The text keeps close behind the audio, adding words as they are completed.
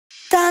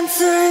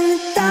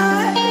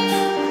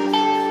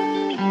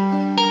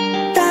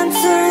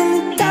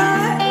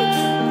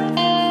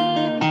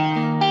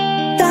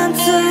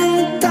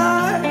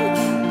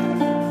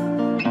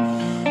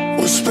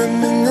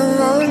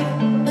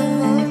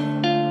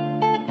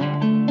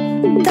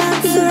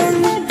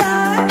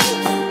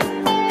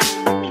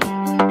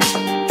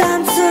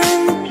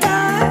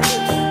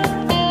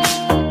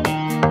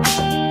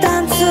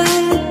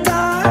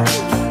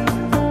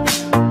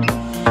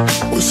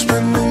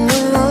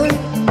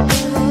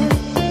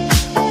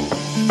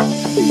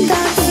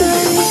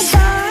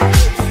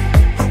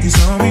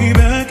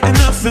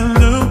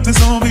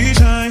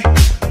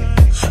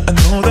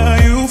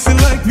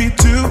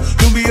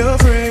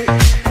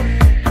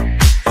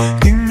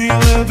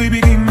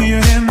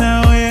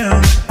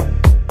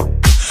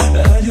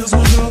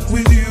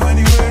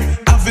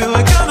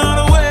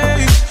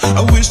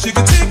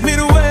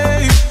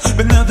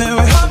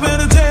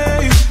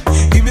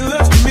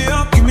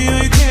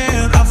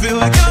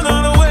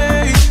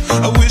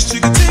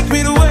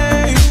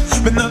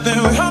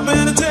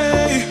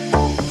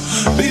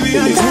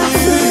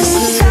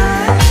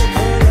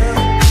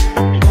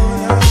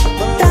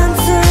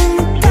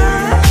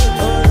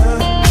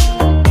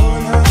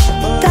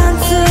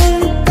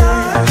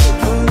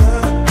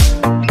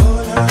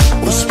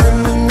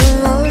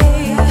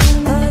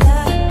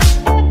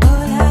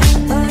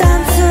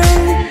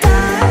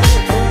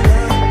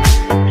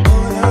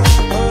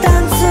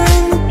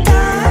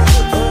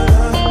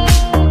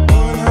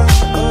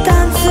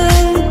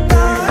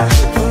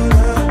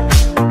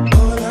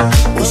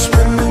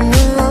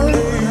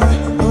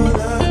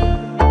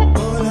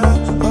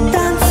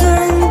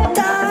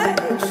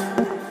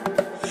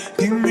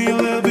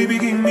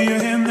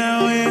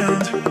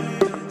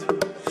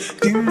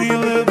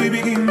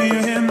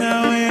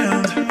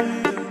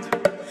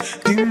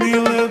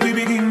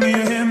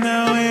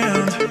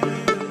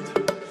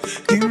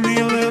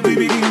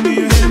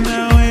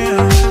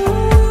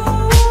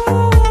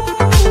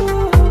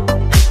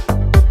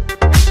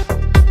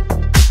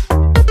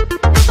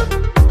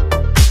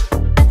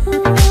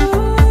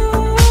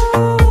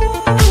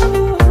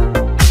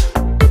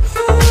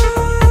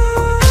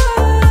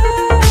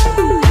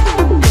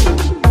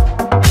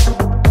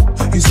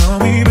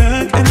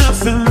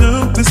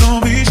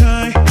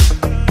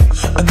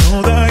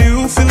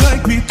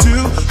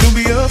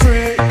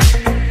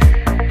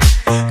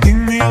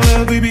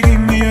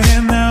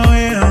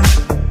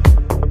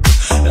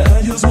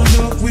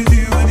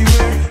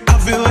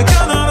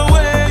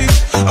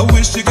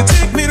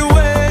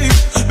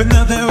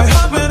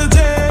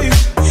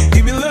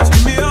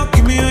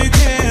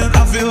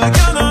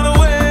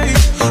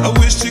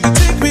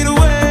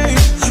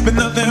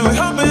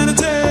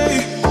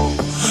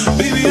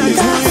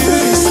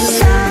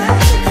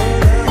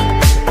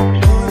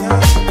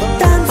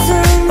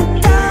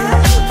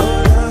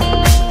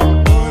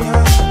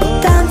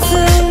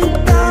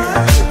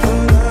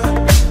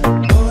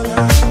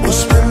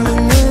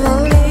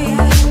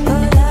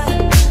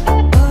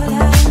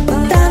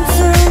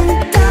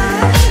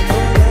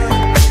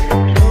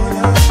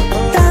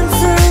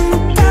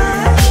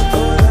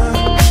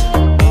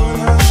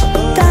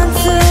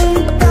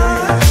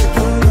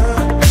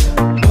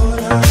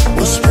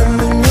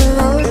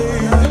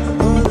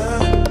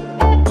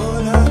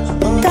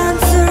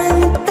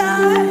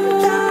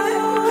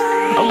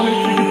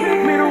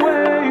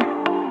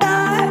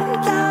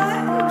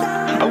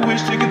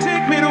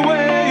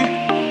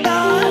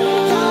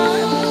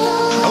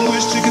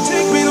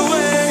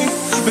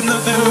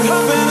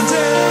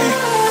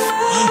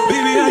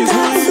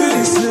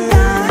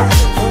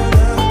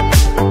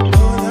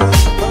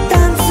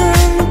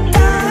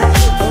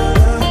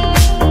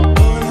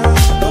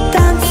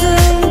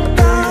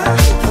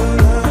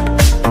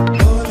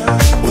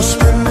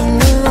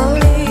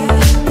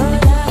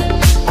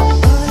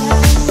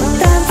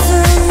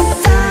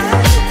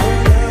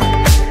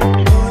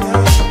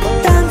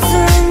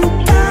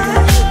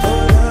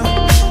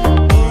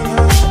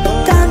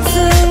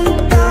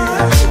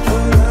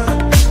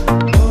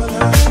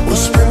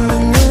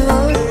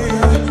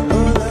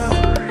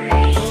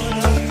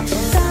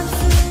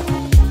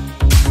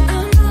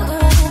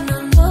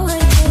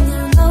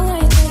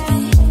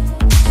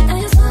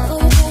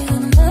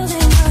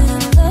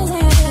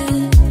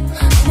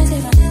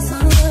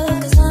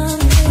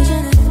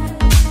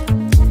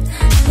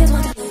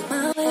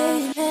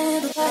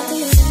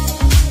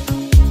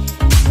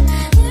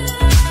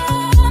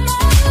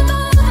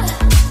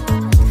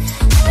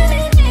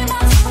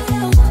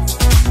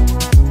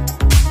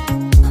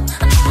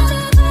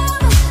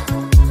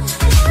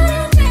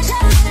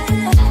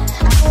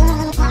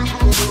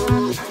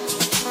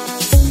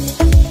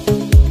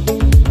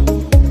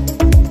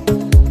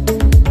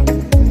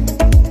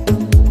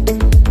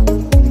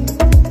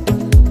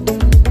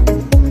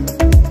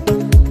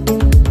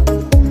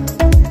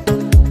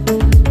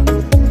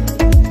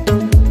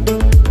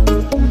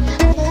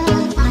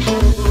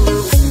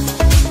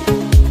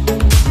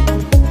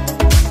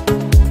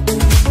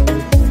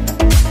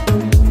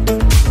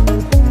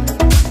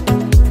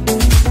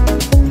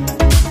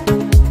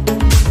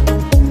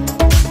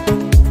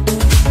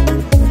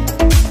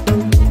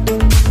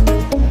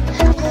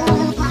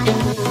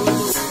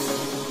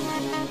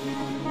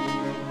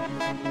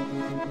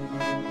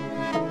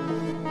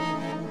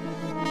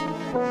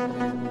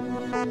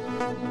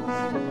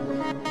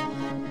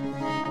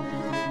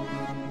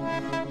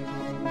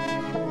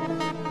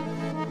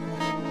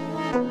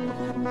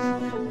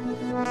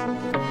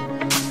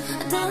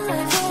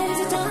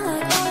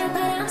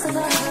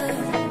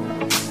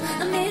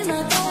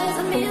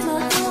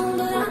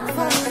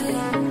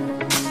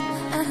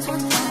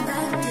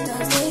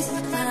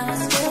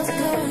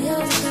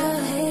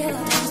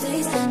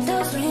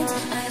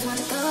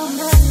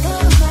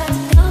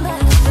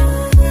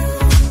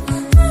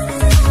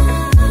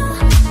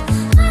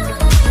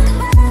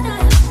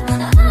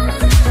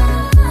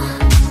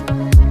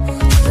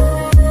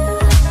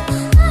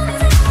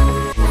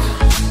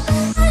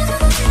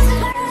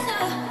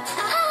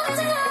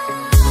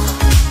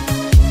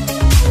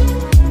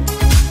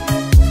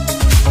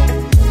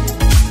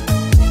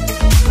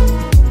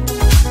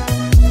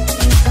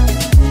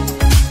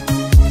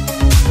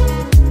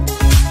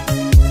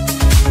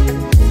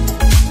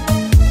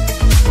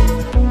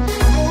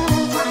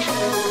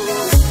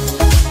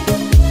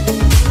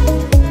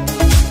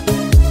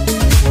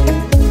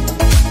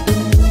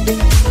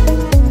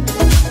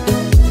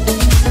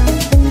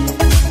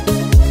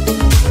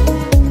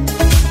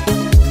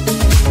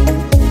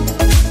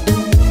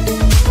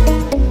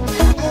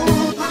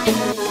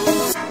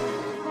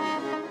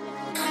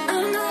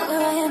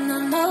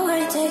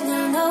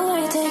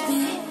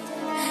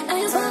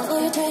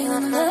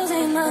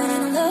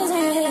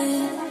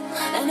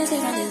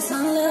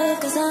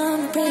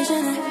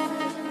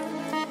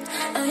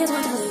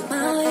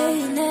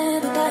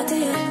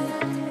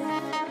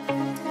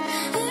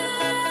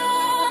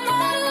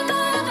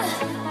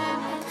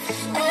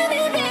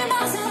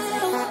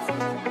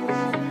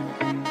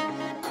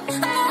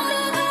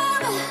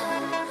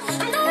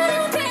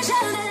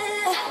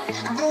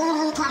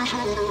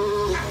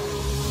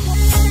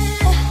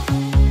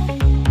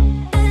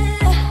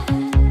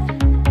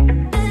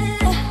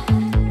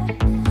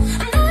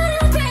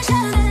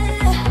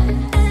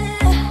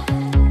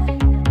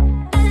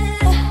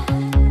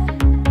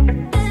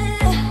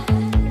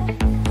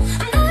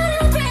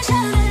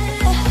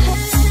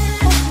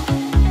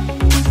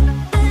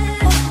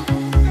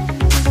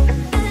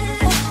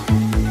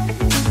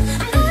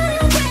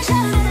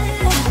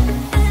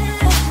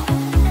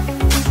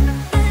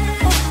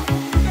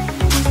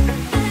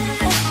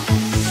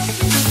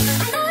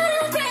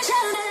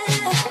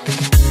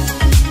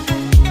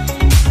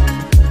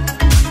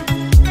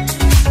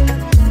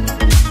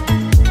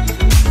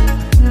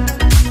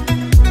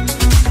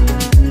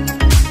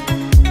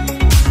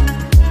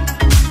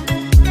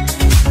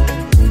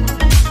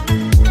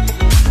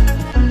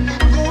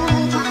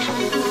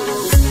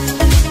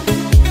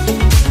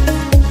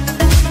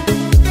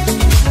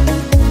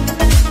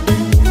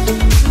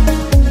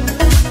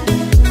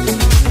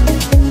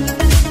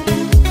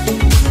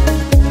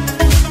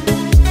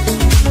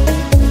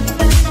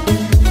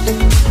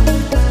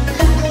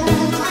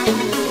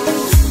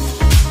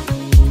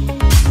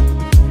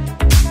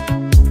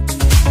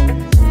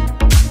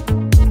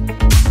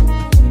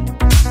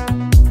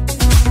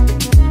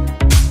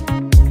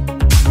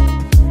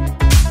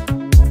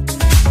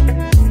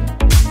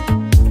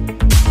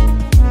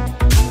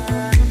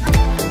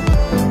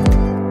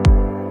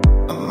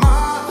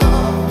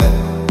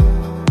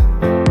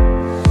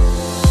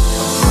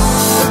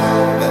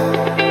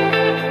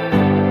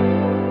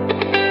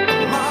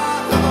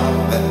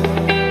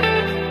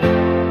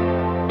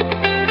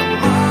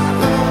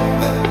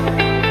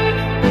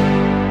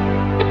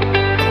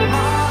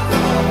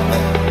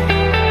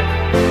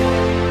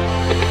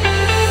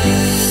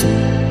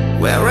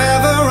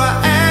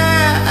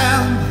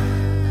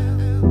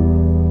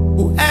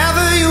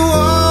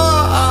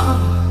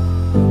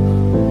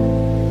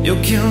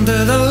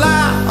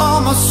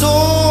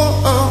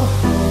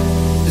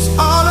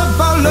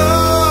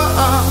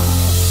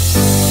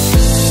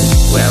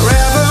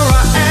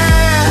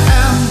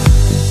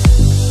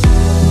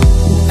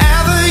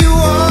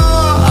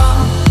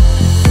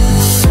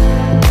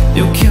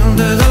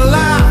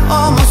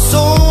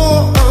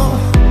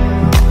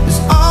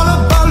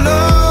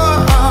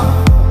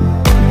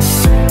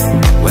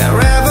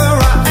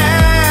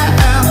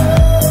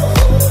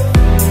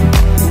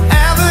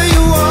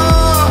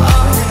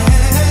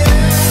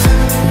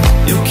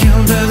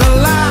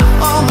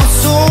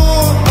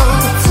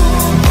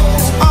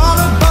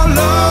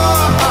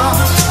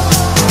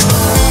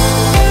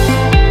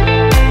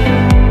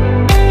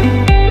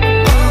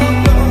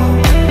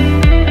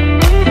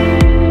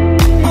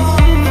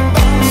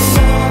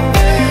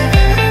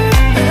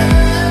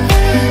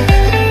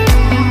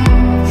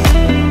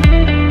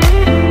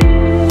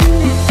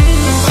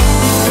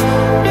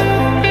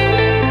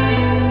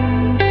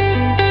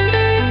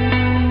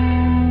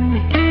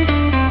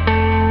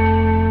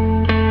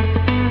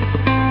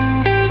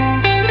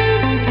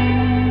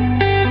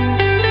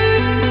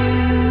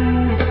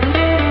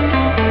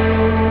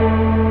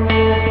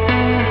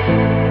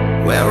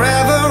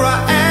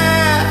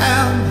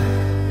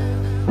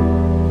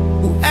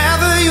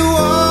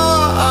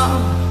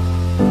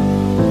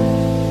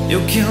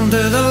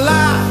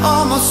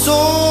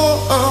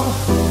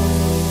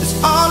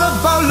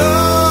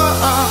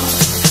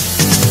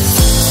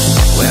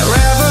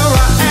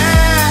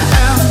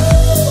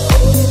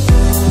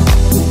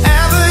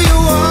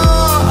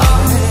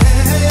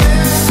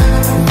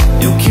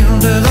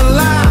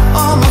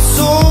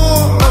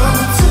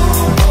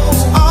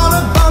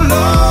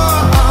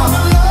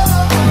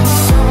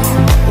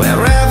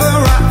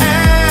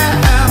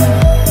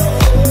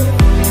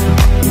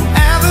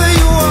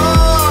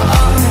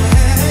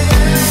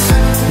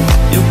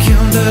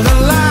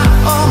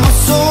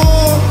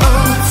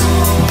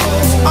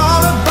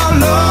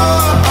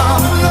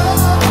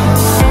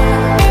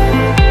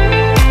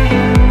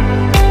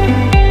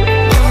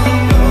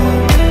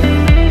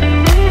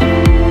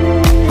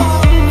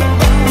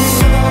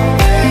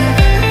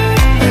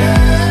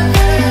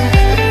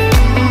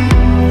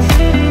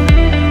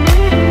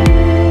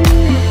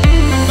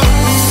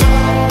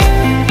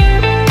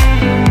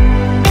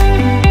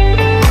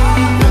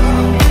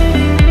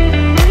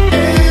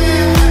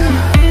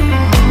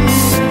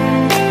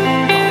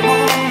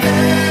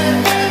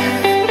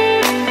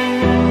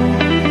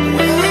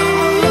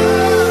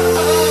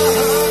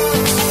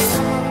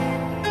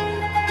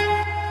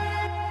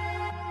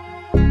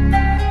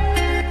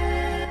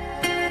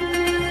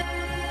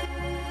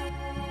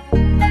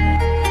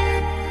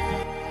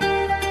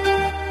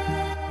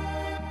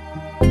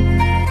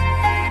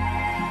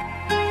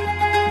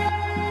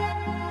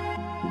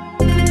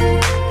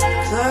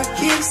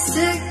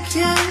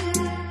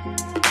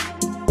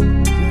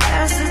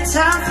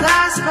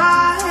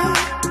by.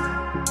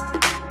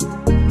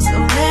 So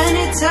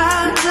many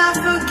times I've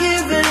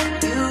forgiven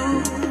you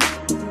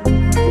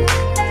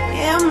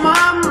in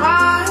my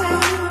mind.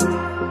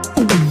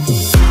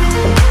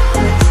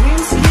 My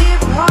dreams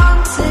keep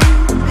haunting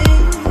me.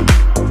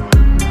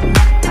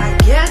 I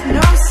get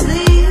no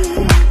sleep.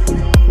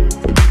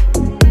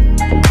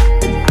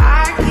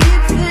 I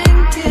keep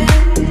thinking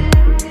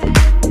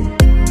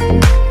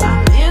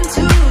I'm in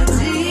too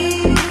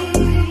deep.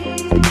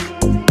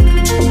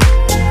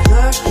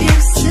 Clock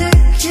keeps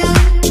ticking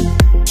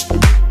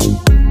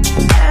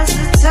as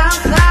the time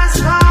flies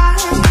by.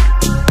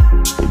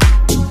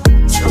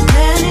 So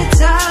many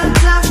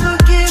times I've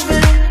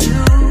forgiven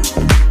you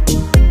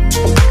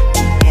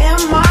in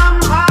my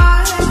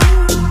mind.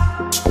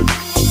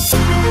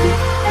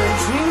 My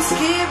dreams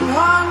keep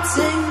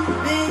haunting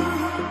me.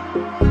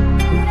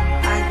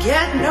 I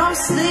get no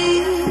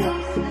sleep.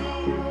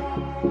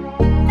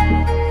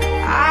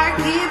 I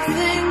keep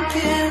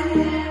thinking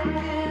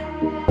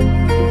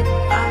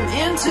I'm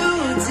in too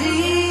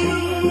deep.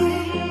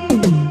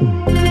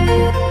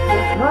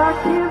 The clock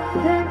keeps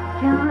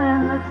ticking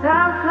and the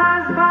time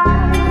flies by.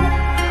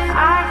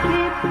 I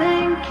keep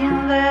thinking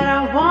that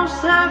I won't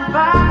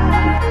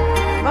survive.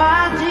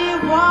 Body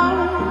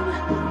won't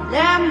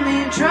let me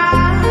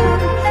drive.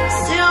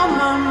 Still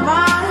my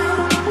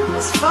mind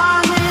is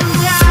falling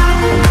down.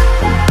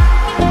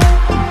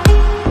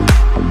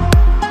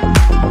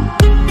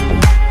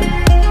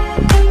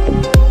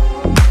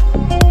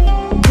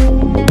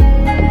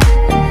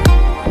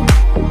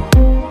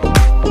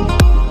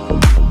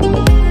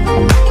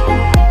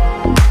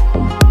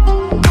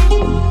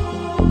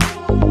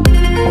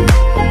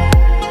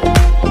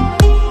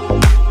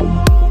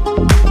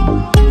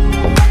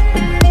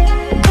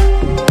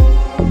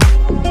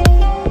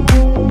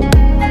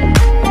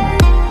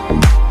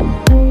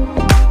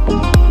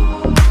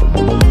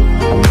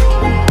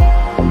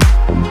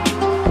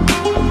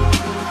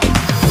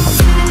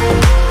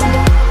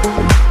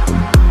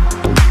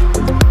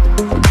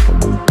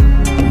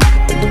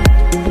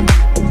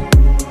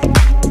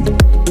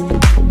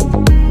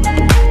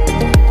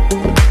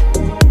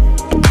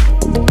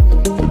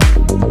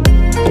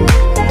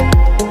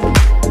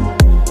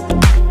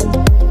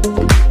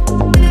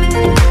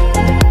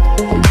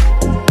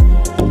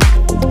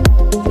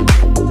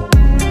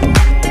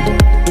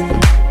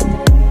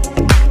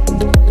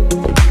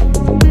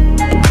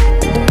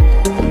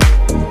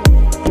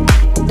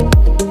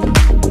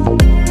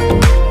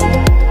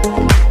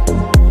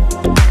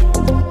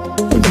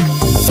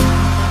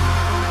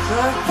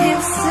 Clock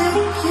keeps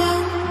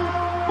ticking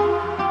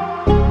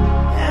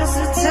as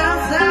the time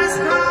flies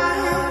by.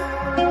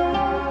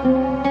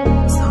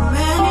 So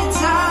many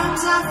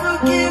times I've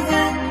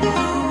forgiven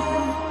you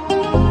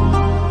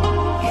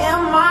in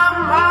my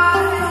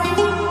mind.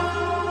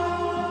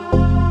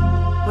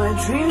 My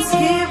dreams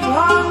keep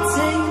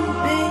haunting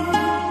me.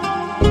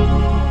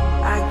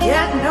 I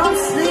get no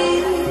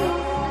sleep.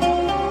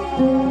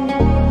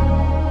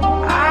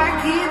 I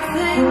keep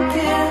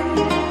thinking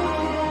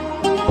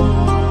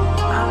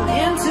I'm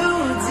in too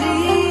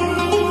deep.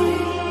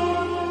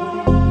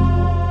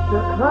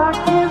 The clock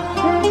keeps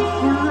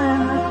ticking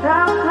and the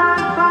time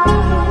flies by.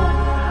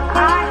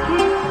 I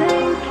keep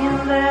thinking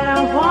that I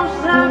won't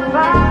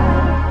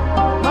survive.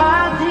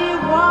 Body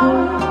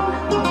won't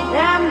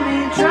let me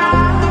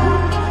drive.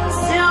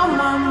 Still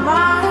my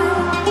mind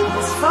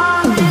is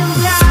falling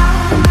down.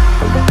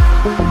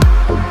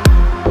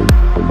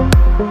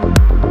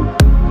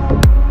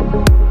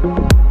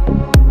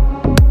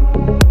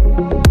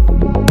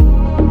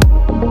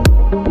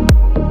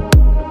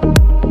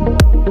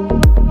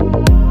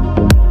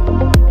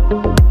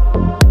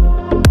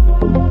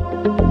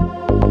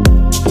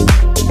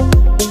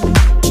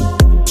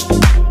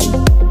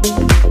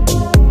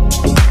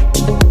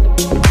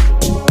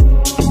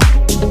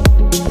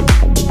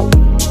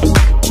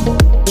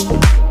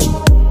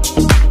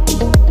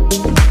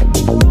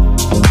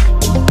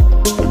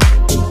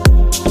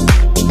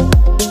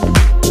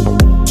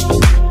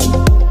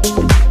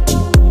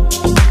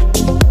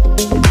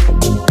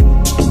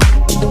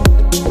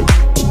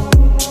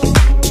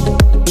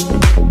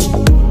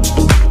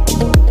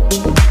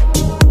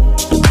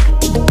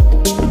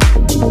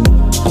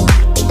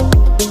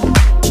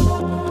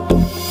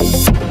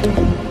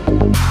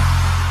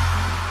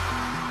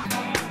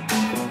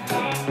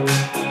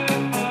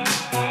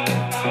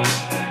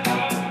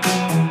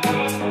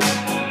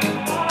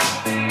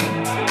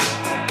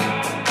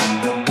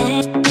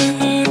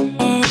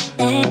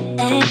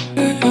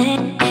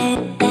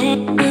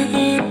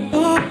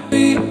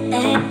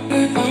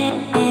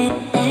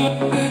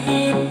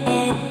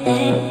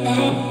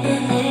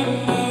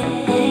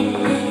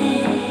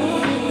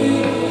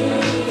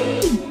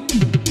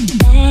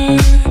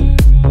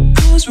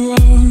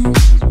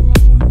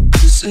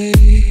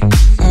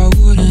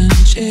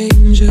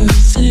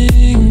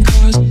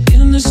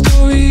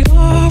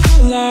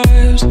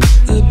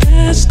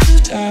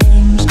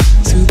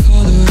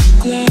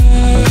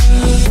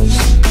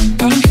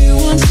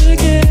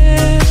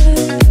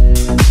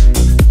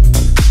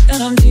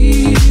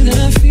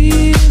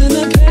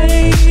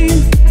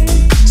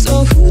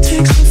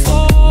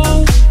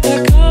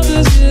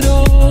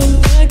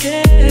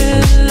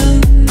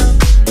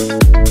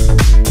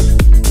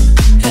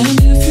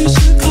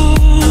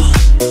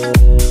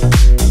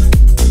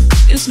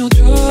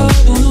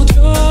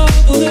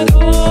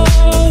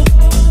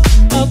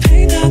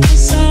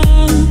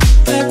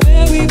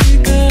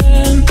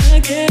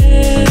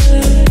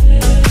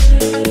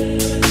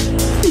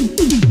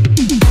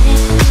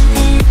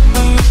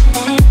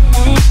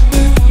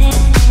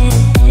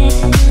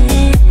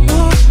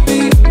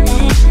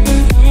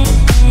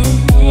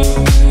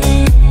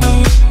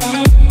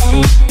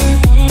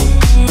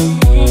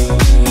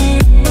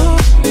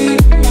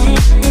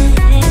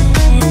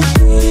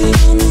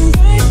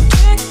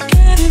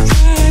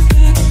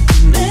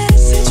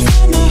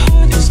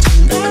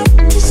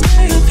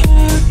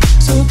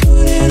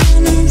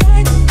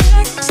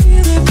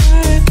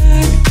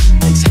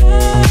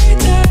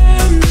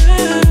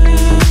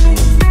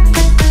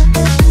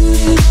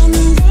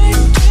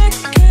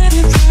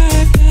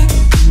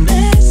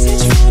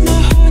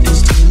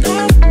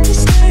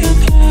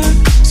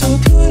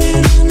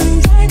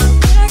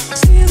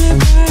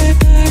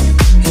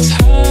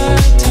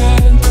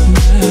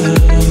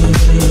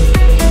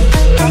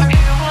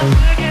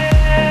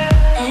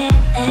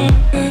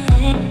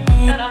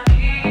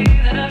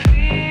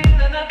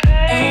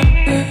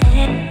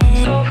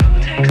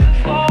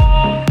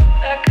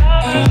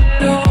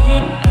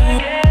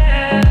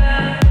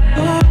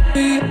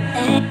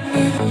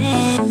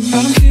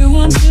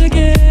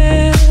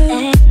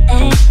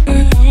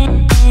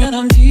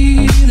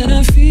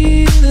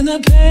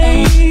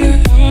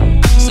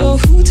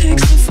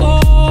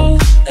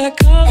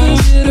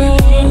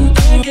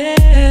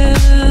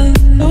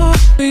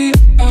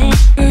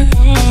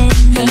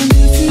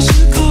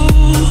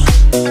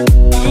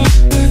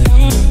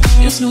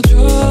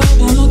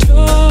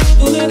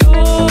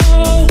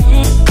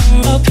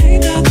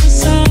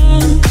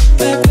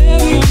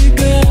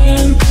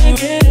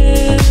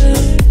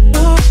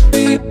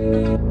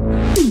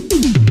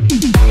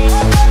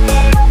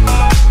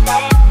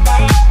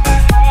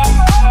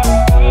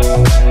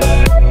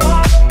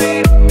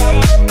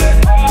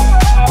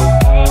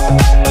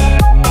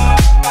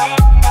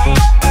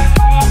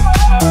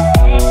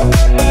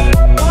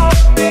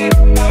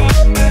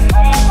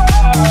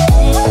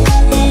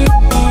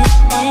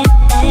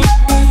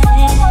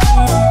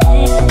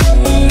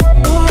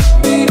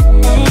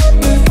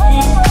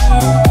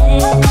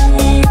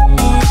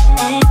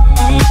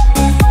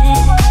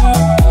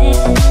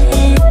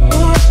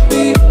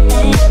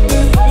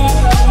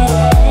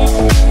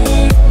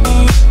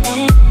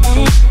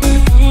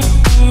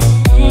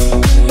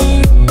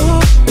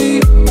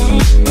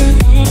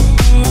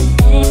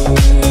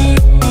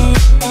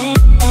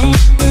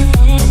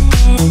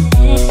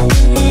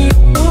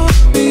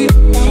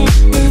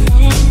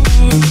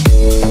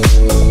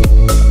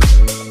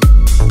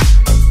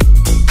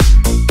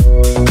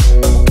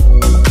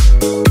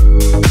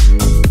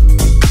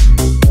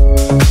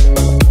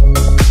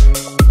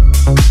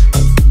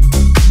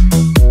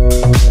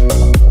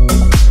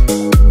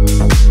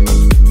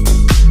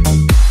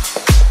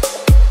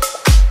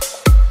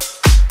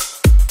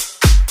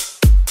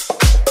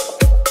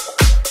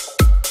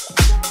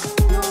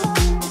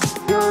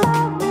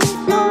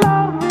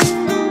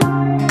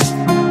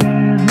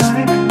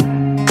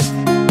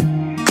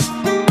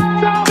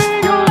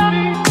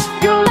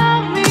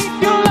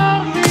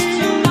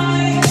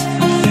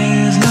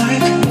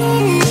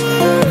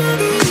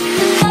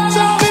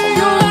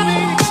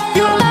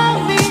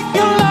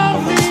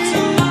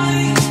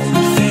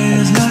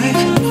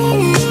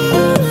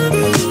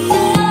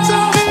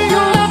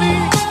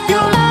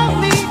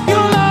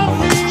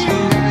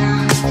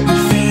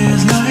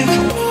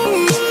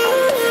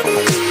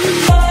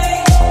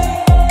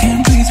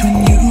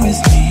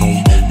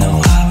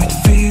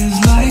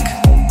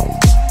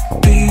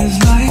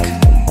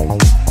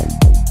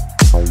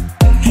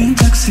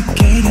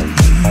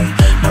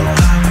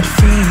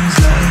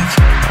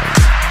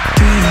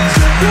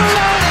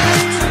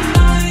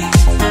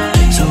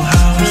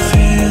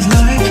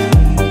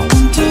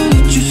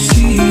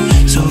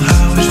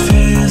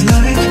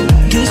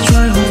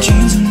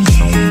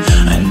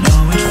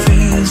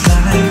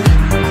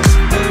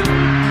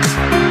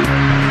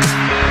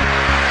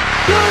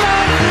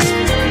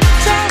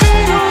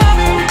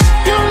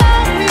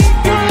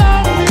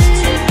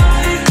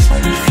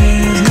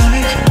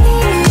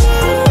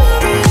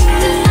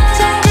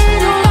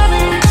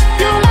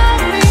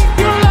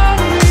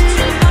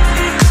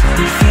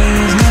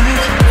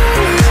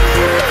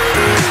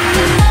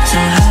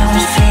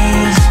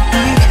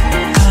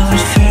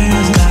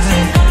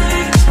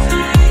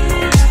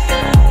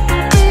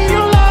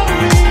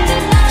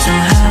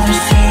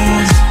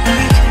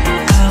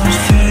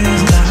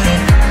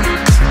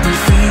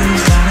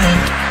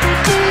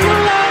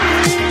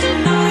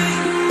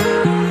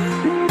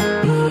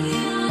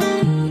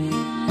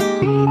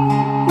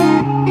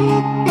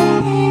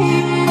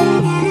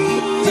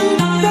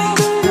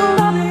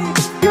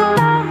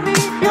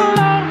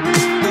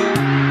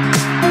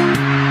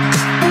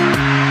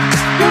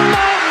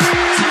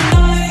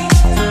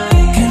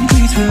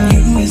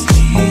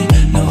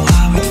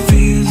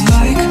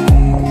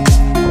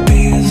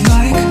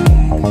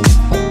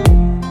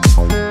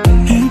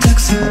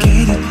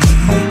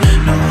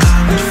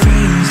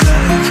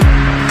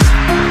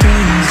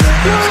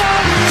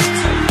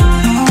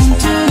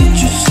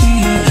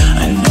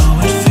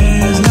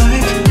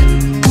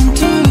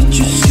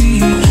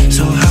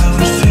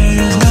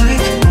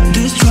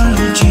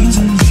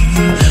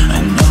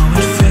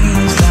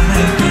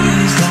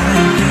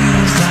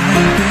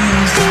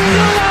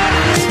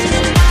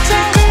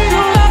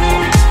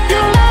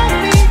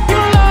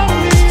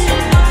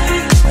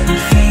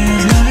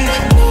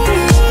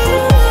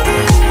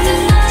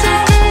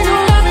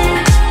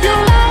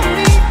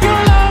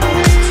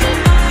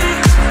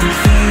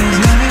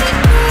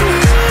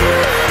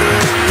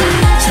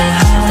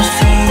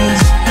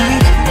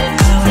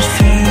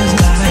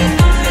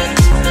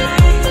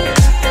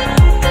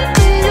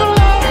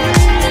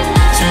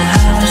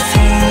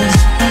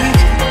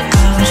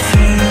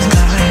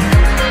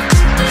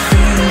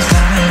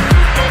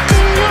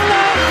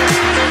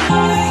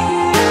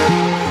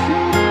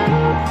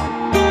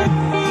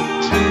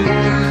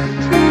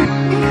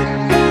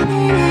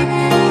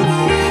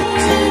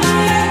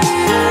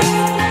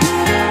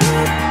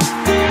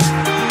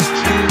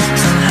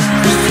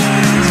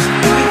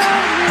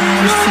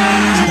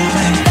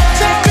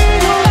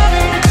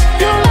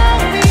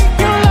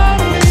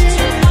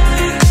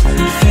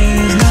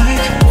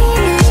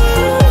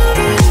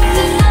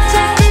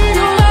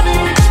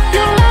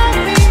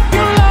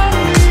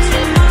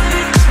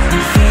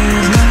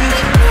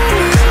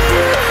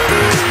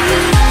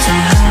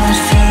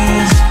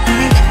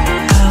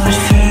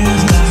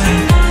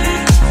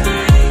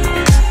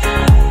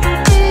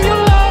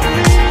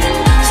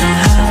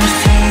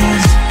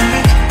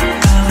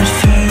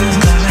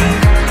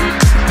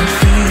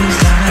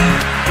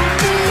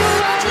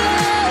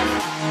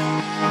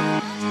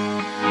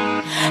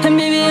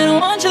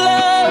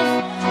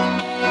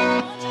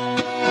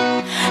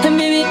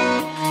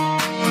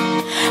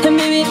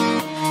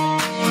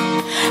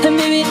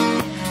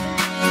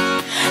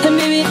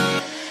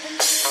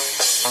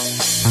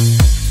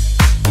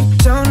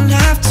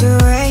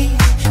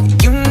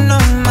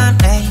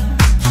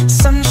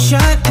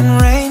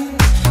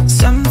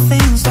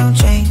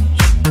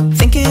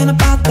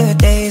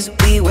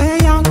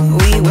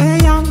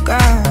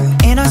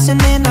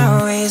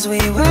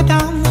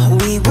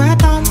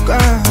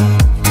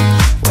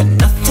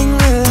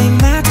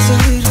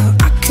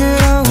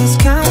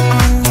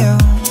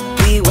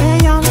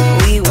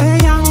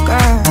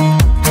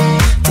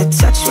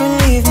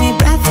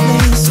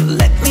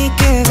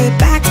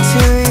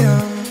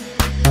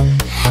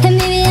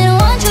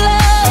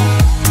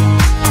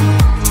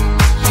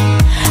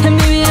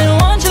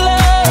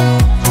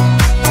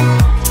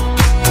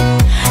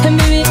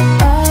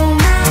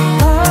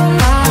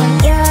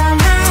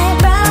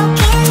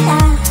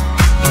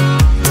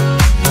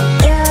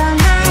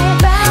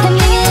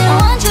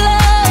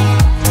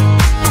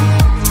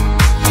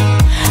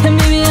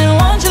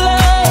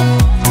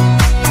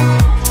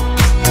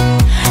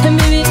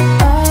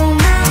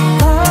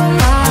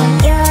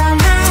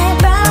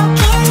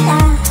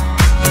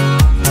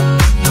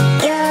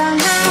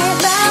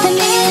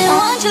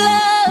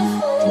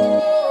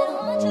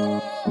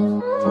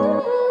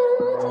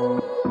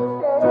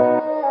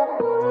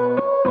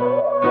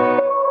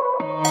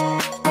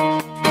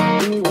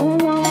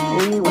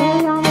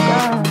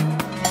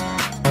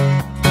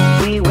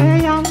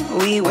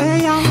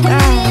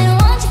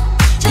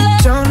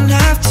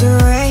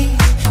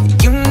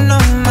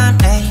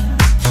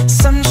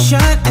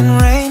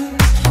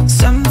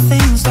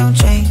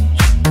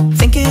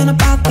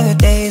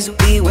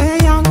 We were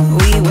young,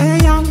 we were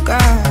younger,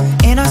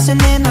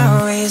 innocent in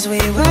our ways. We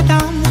were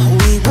dumb,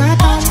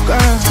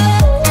 girl.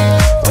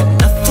 When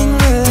nothing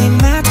really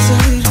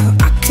mattered,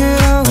 I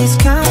could always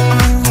count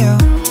on you.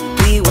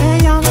 We were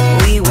young,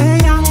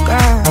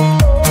 girl.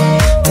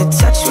 The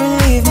touch would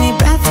leave me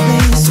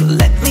breathless, so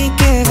let me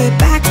give it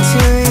back to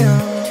you.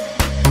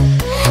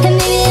 And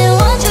maybe I don't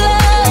want your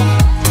love.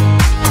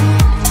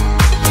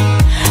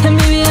 And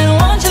maybe I don't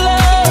want your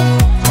love.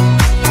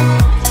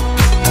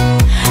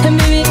 And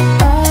maybe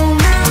oh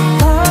my,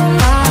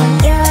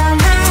 you're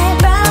my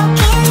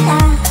broken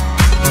love.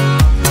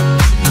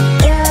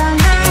 You're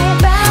my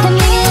broken.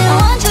 And maybe I don't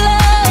want your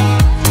love.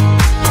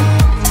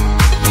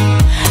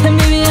 And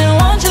maybe I don't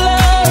want your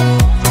love.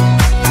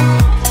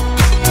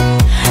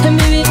 And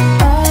maybe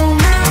oh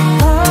my,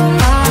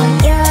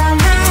 you're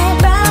my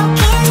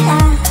broken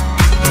love.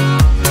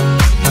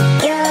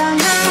 You're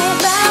my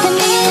broken. And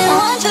maybe I don't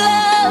want your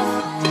love.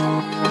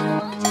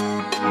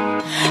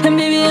 And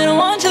maybe I don't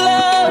want your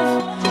love.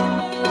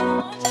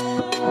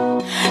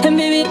 And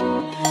maybe,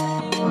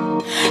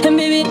 and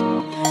maybe,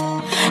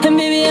 and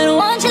maybe I don't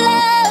want your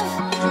love.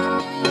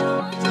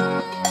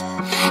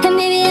 And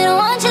maybe I don't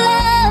want your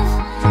love.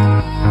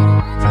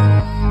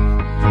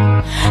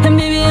 And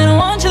maybe I don't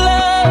want your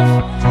love.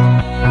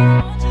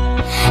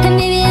 And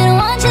maybe I don't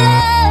want your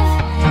love.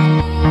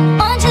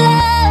 Want your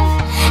love.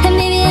 And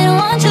maybe I don't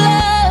want your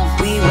love.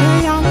 We were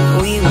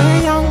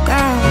young,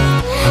 girl.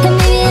 And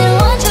maybe I don't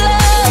want your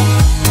love.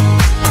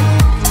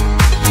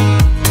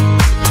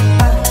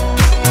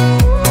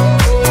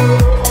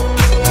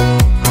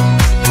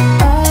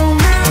 Oh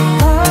my,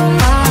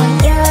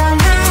 you're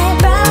my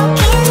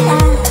broken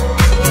love.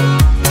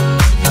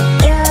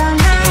 You're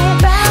my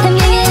broken. And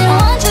maybe I don't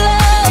want your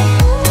love.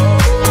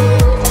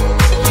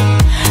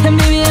 And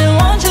maybe I don't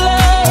want your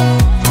love.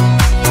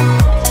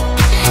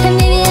 And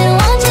maybe I don't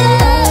want your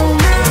love.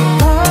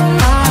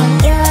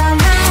 You're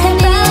my. And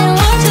maybe I don't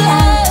want your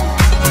love.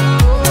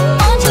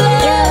 Want your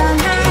love. You're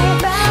my.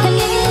 And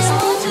maybe I just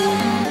want your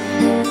love.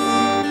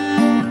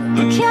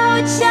 Look how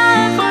it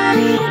shines,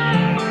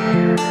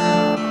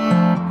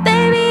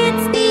 baby,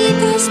 it's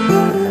deepest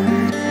blue.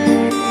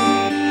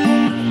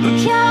 Look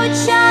how it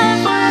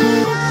shines,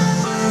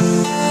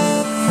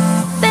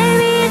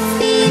 baby, it's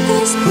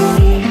deepest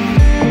blue.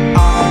 I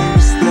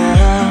was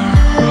there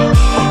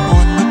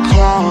when the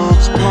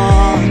clouds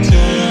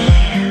parted.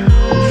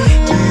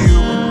 Do you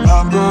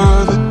remember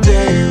the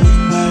day we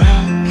met?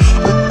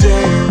 The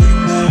day we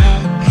met.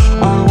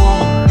 I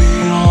wanna be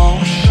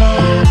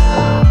ocean.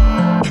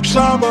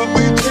 Shine, but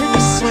we take a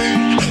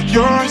swing.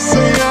 Your eyes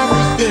say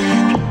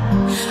everything.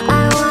 I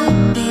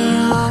wanna be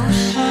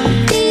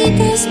ocean,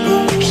 deepest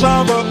blue.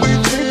 Shine, but we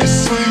take a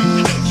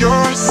swing. Your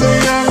eyes say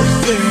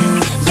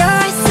everything. Your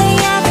eyes say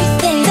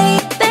everything,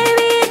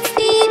 baby, it's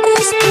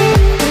deepest blue.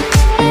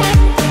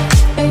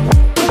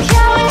 Look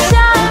how it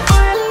shines,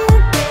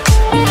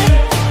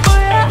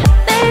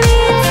 baby,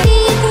 it's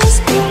deepest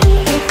blue.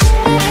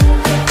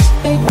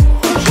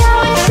 Look how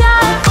it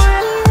shines,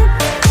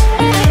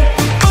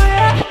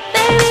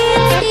 baby,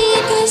 it's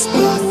deepest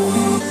blue.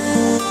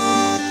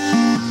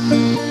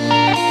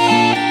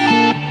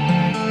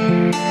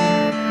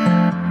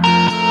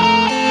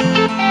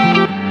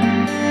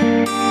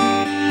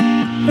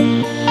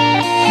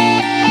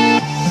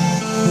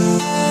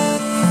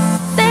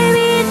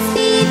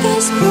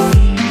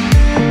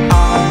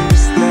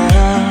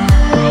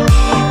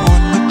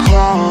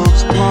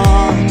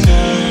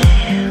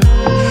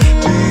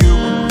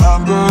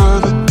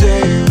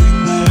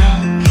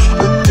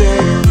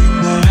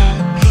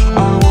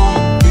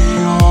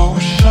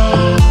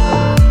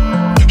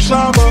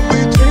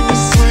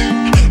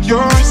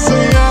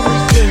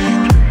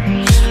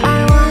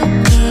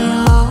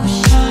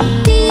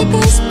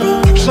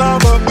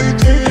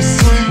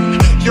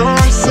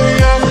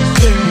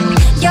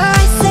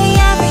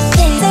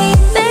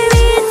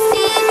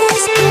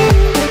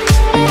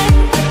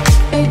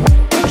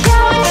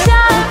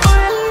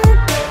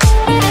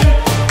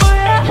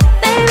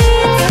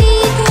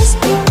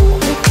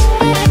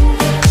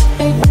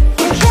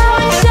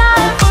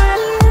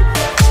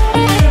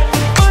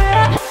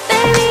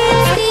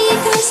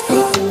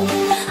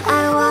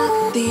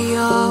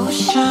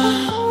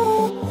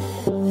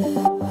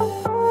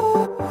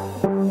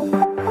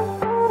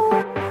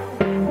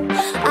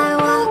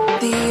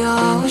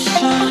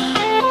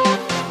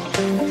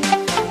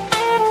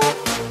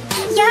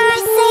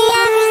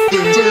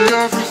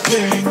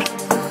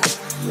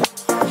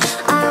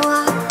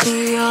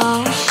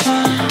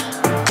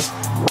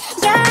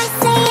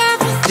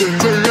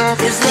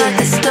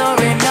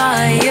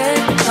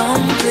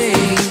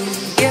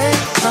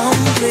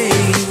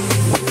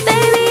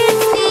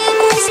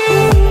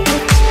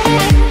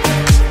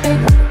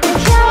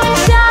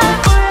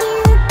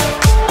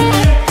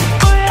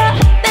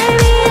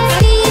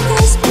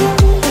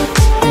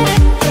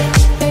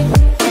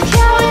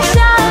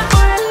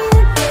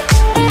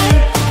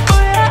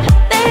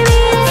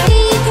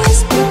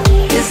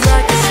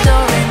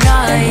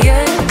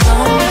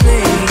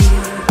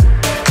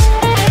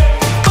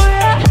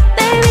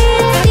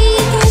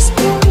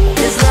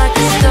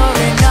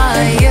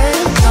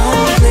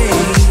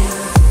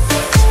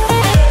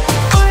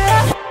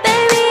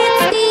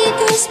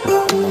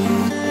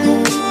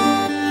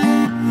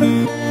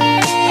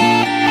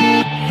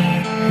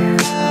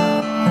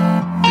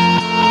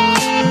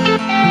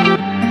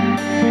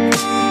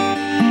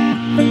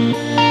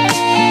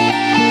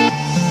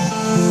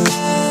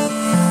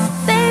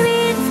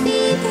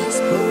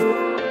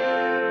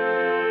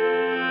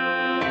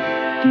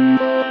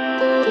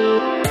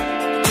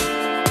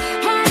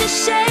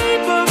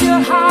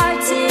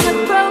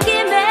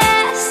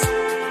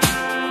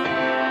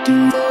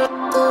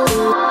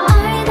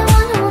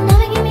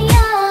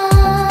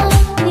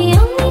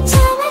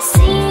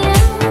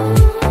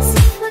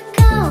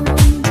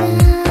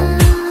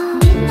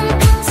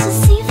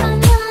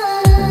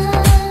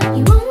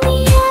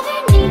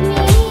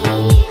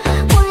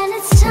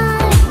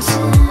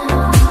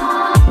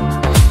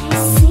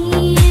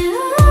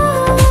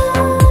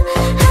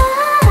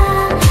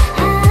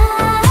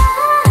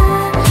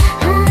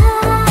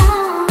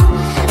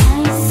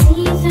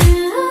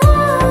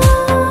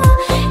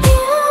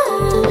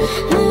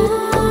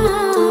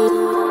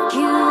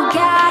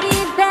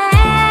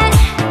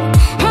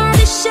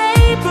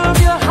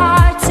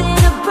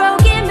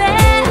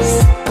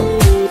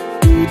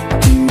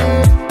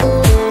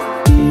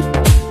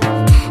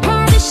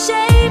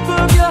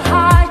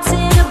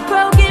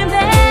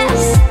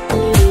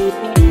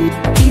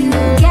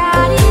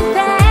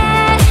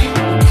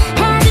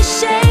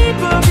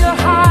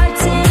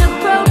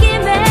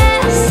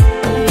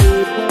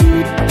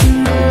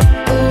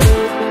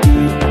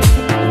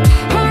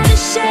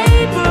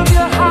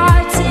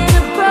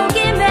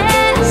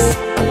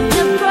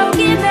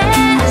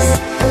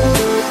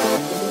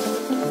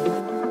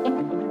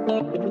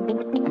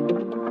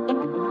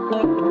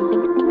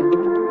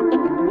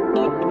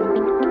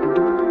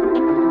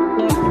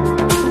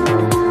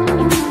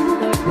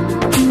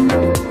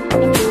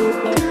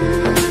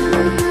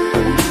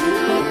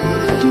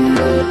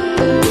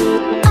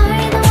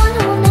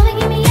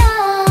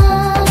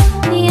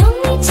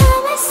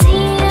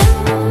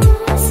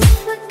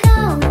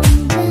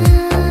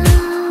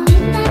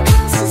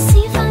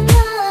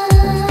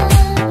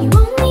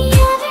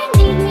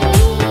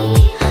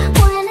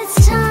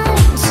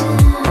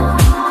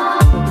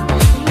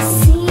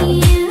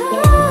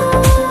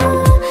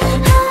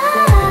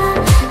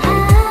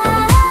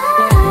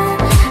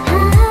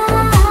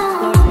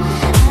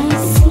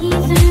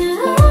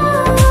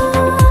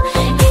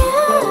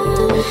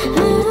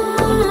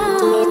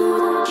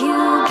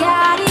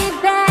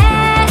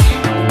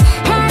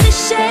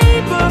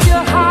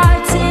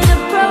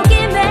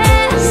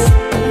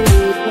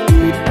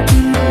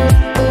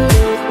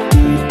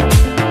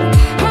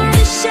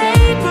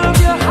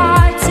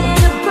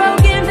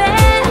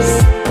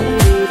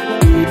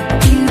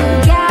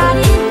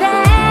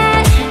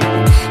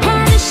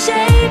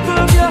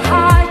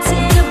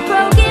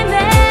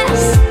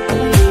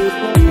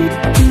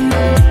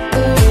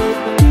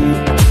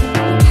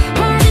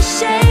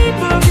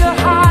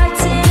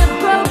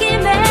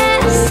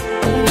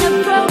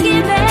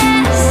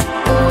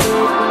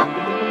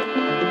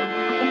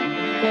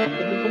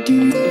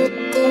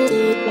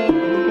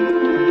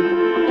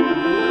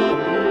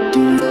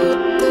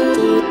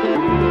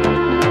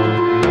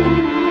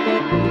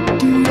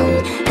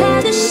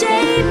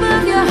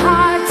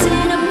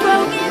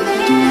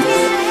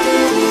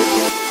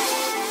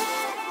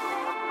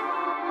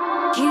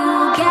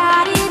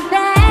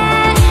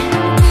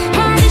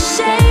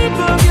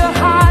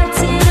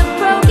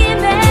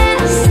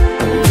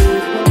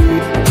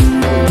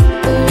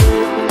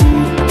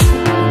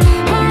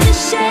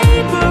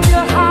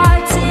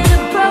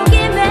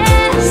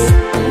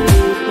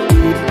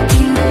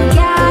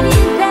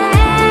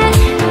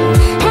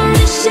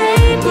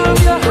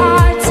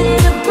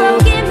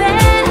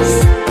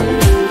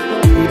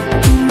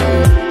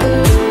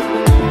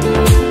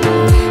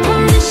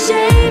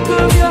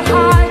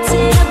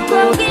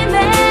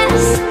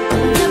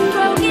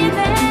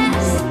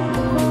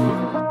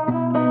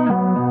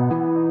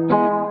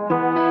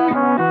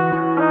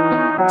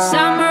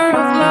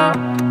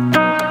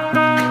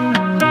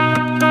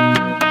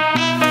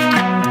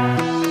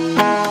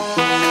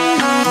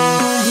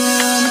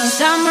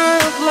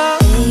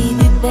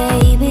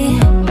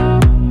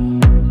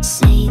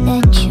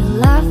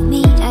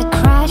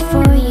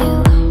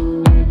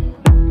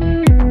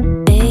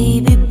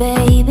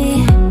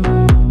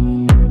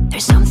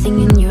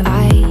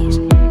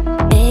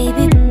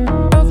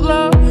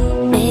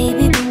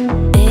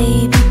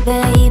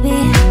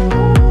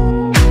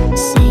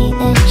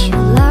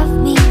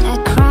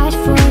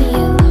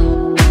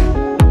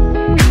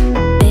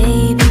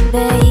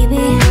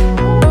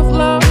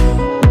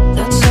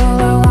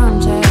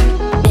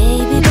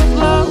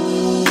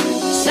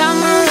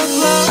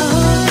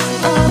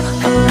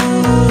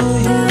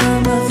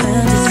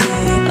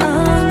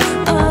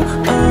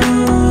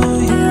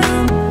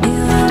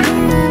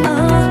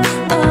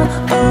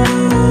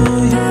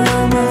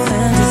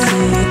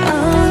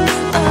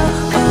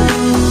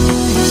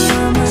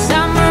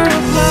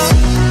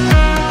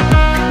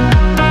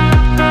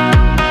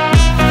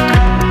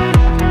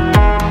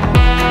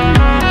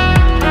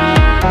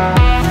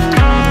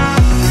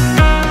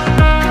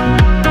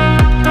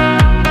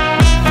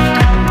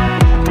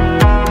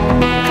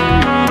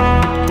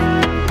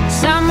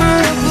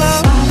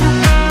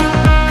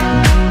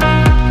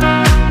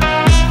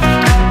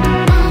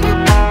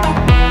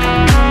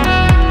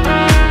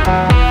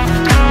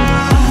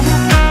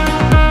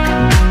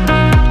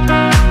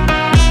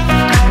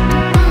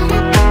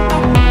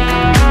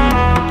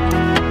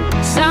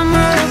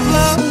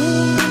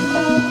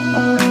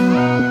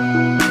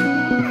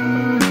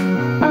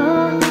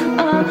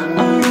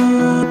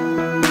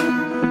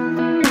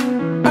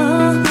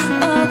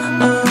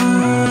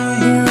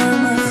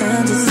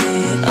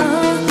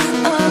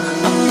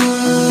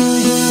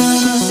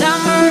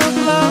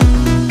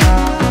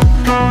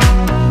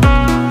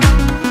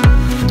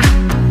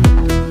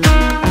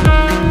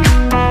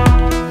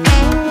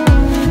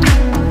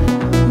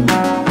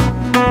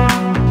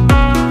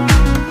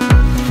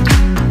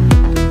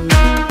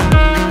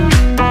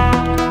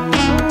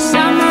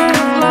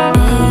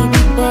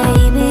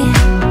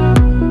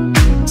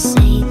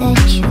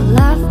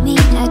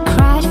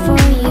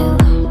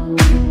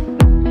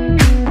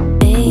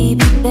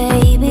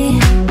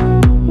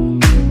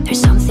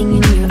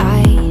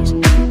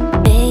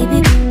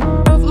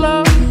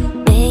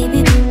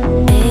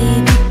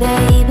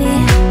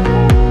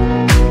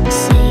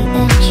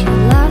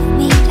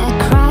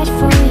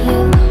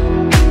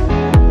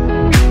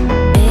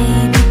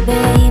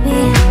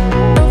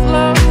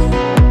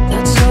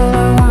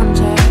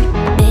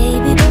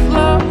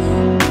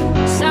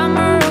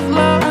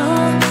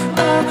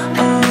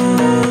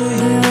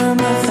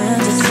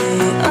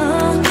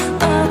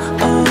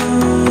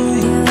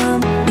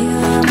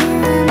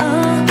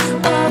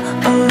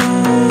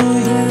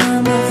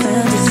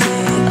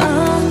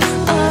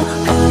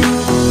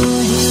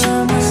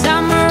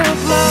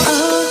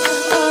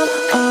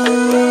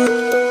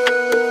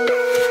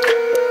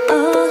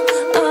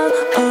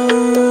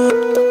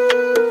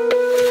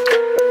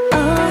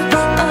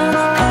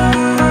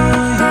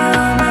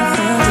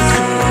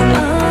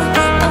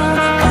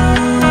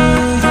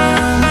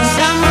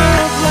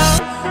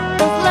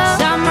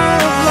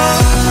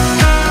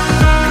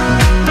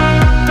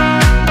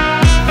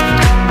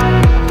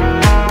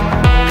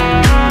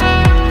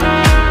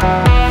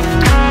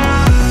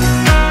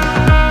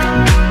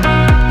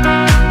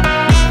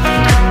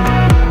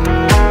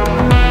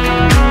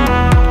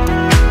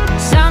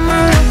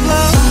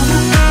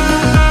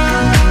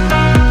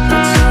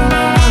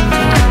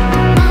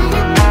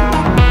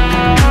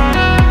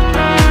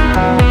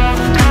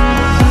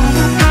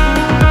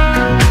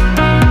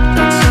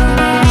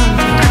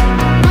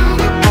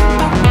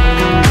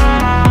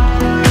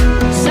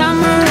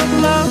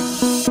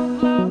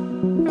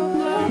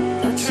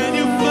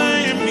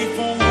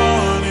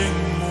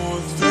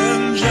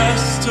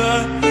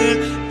 a hit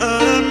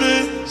and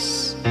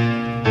miss.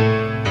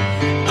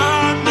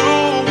 I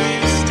know we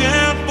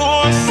stand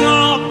for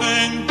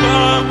something,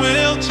 but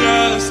we'll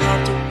just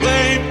have to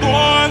wait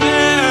for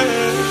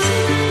this.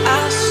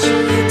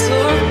 Asteroids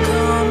or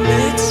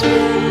comets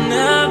will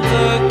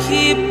never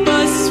keep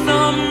us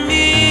from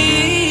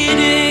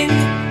meeting.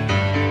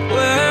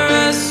 We're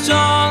as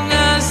strong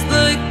as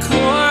the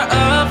core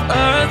of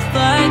Earth,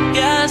 like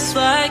gas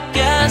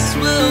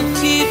will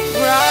keep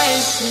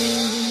rising.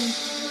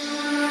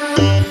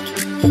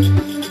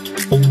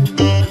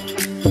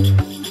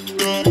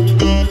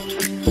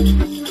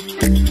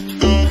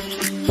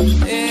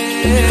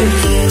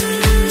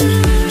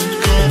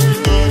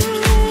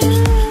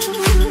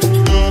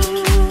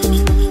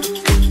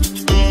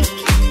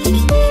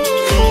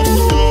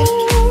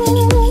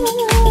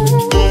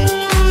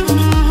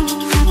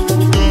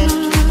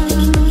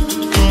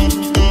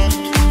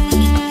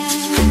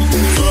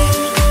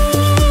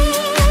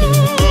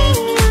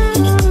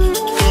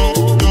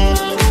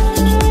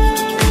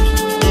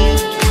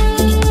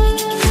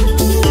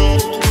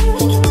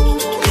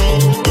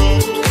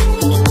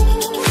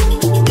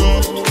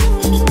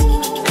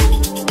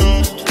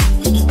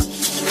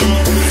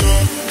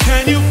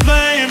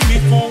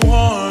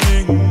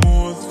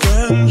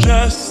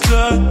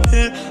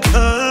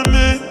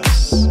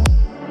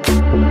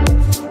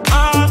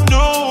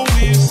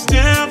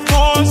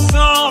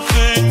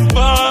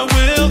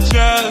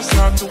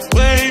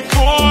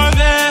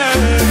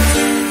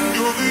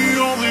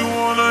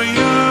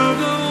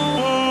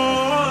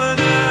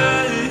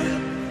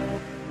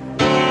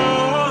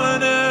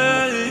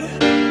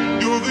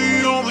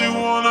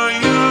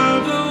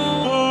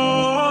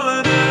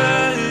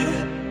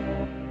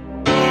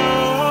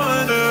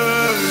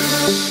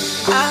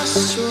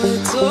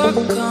 Asteroids or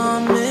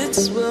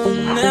comets will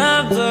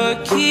never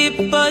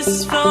keep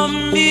us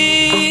from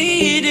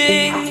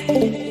meeting.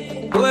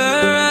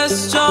 We're as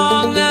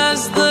strong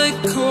as the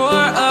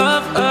core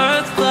of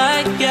Earth,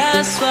 like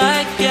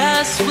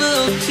gas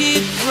will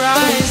keep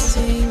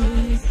rising.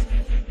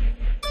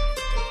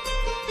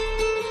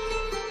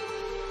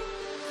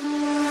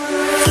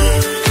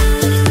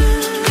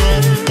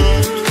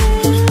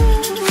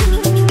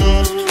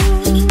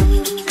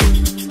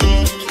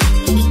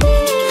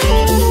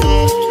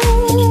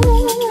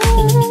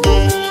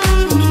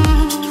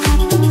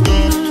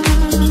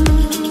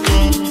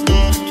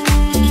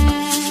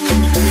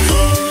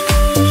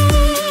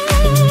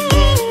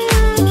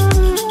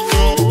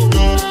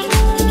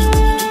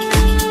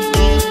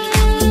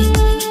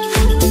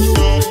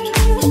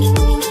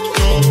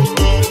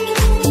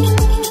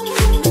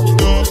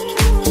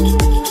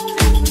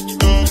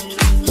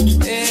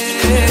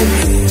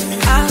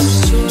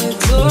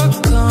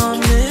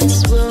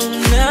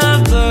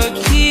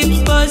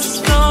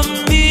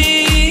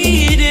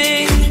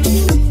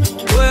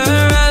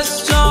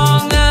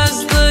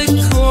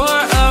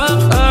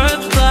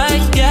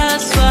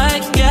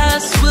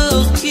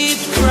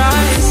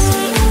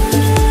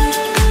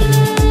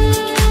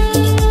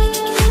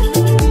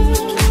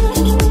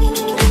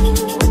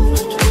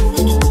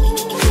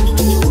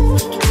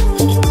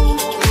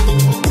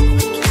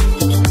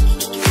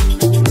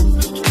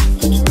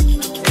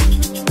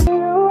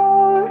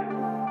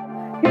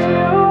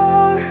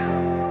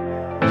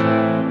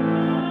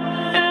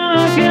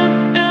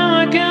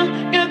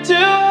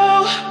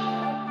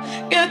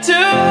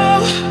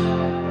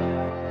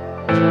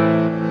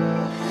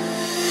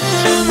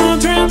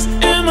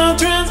 In my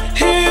dreams,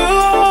 here you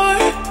are,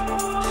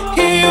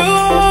 here you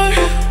are.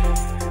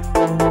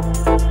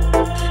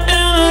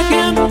 And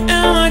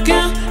I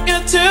can't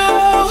get to.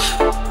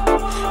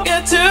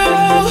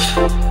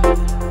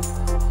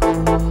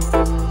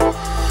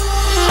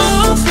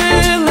 I'm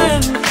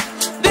feeling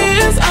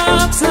these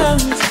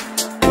options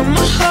in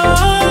my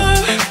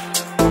heart.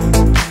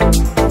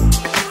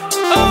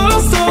 Our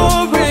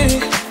story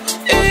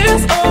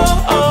is all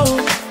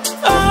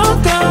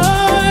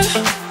gone.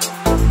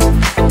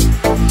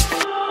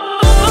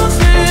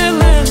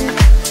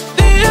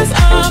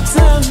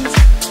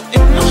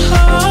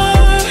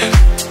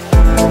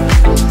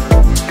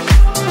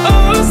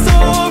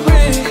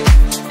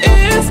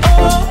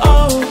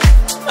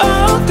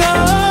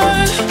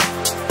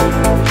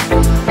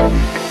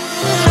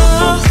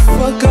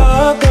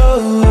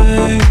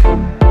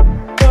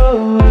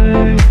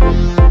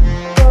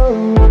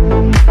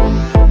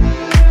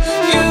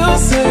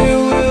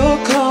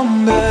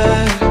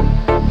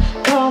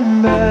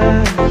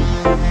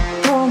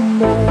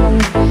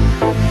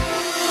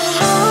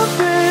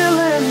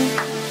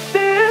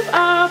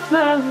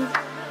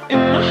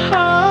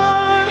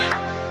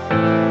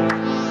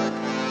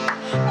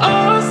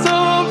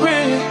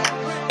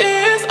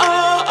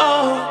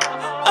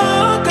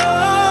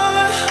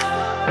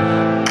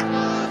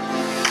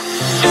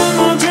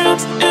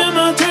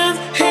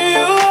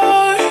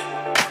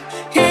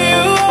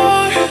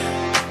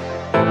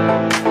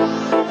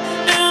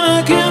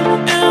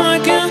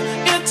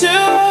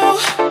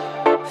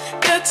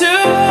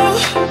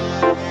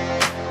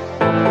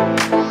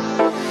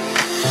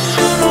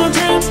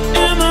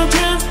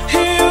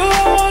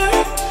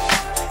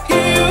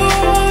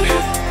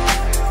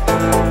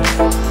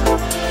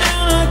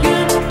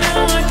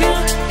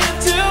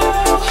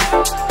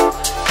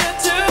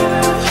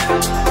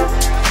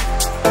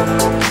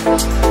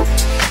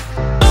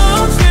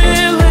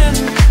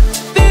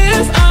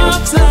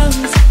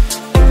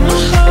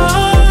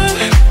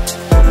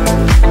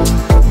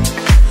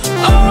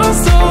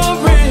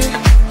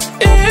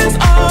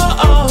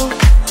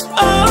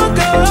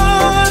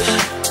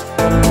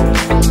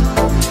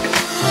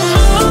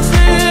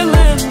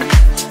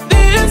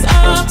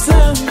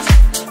 sounds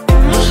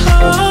in my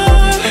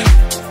heart.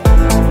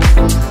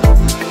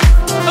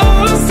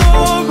 Our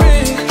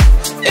story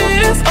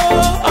is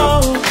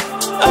all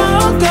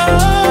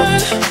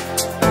gone.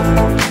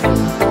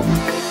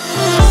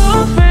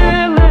 I'm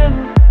feeling.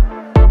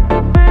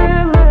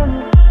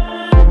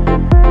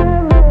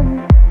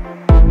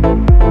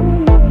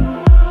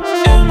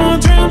 In my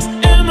dreams,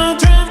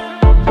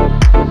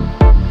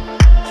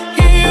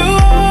 here you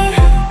are.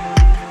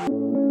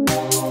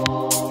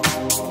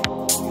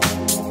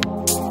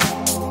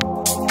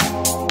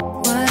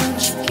 Why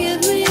don't you give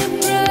me a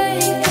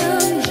break?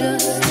 I'm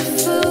just a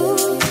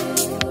fool.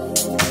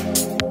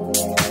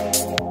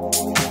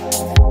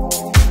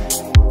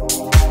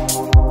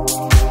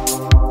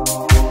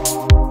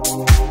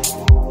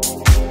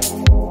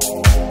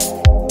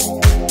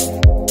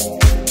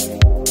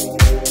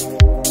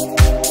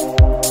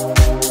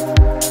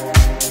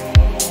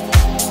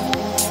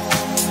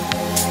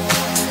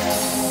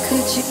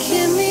 Could you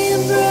give me a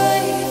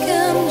break?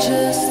 I'm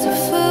just a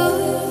fool.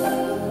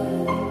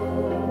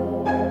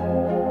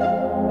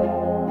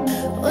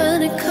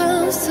 When it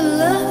comes to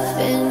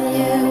loving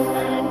you,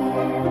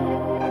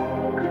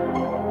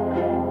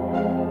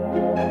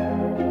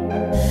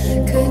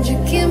 could you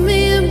give me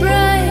a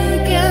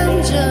break?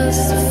 I'm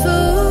just a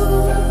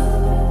fool.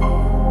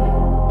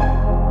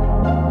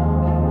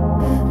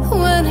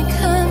 When it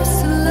comes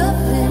to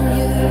loving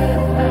you.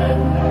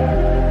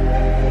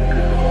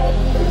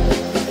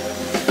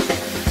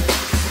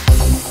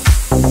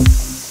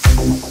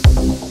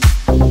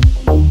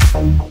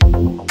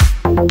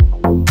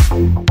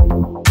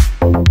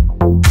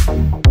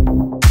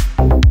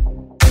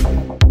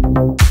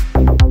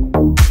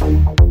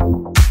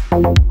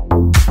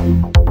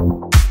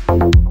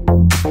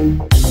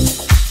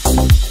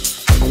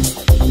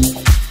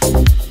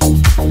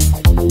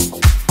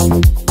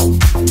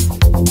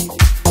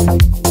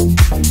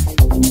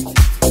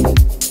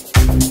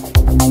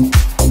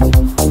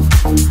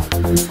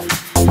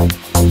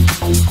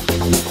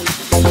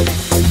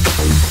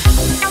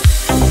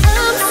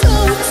 I'm so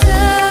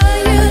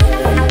tired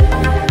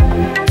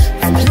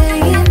of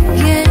playing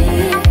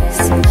games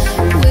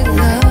with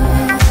love.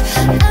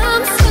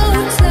 I'm so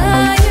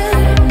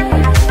tired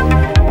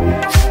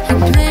of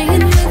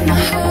playing with my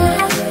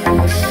heart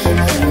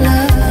in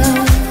love.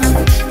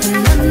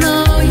 And I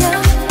know you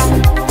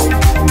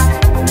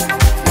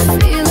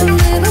feel a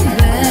little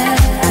bad,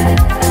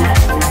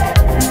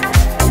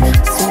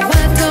 so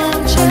why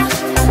don't you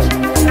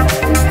quit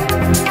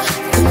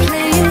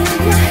playing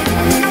with my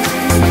head?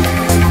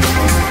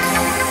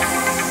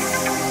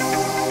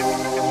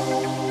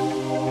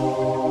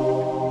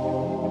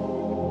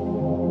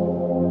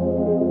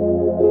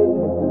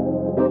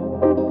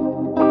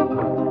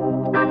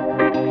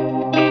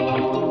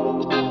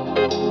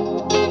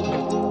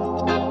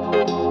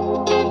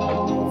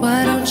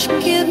 Why don't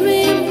you give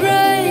me a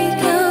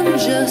break? I'm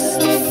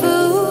just a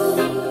fool.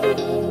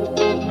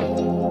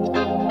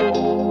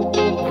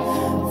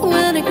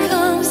 When it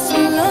comes to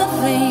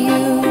loving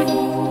you,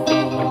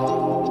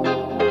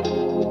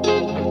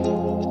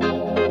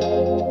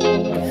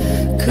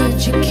 could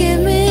you give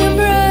me a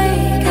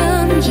break?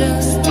 I'm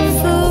just a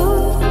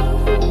fool.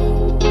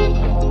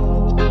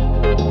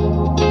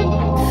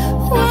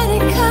 When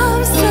it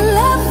comes to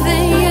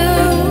loving you,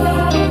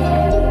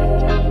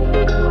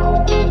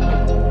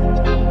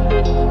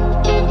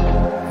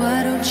 why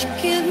don't you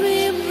give me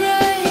a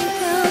break?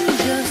 I'm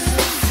just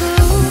a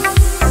fool.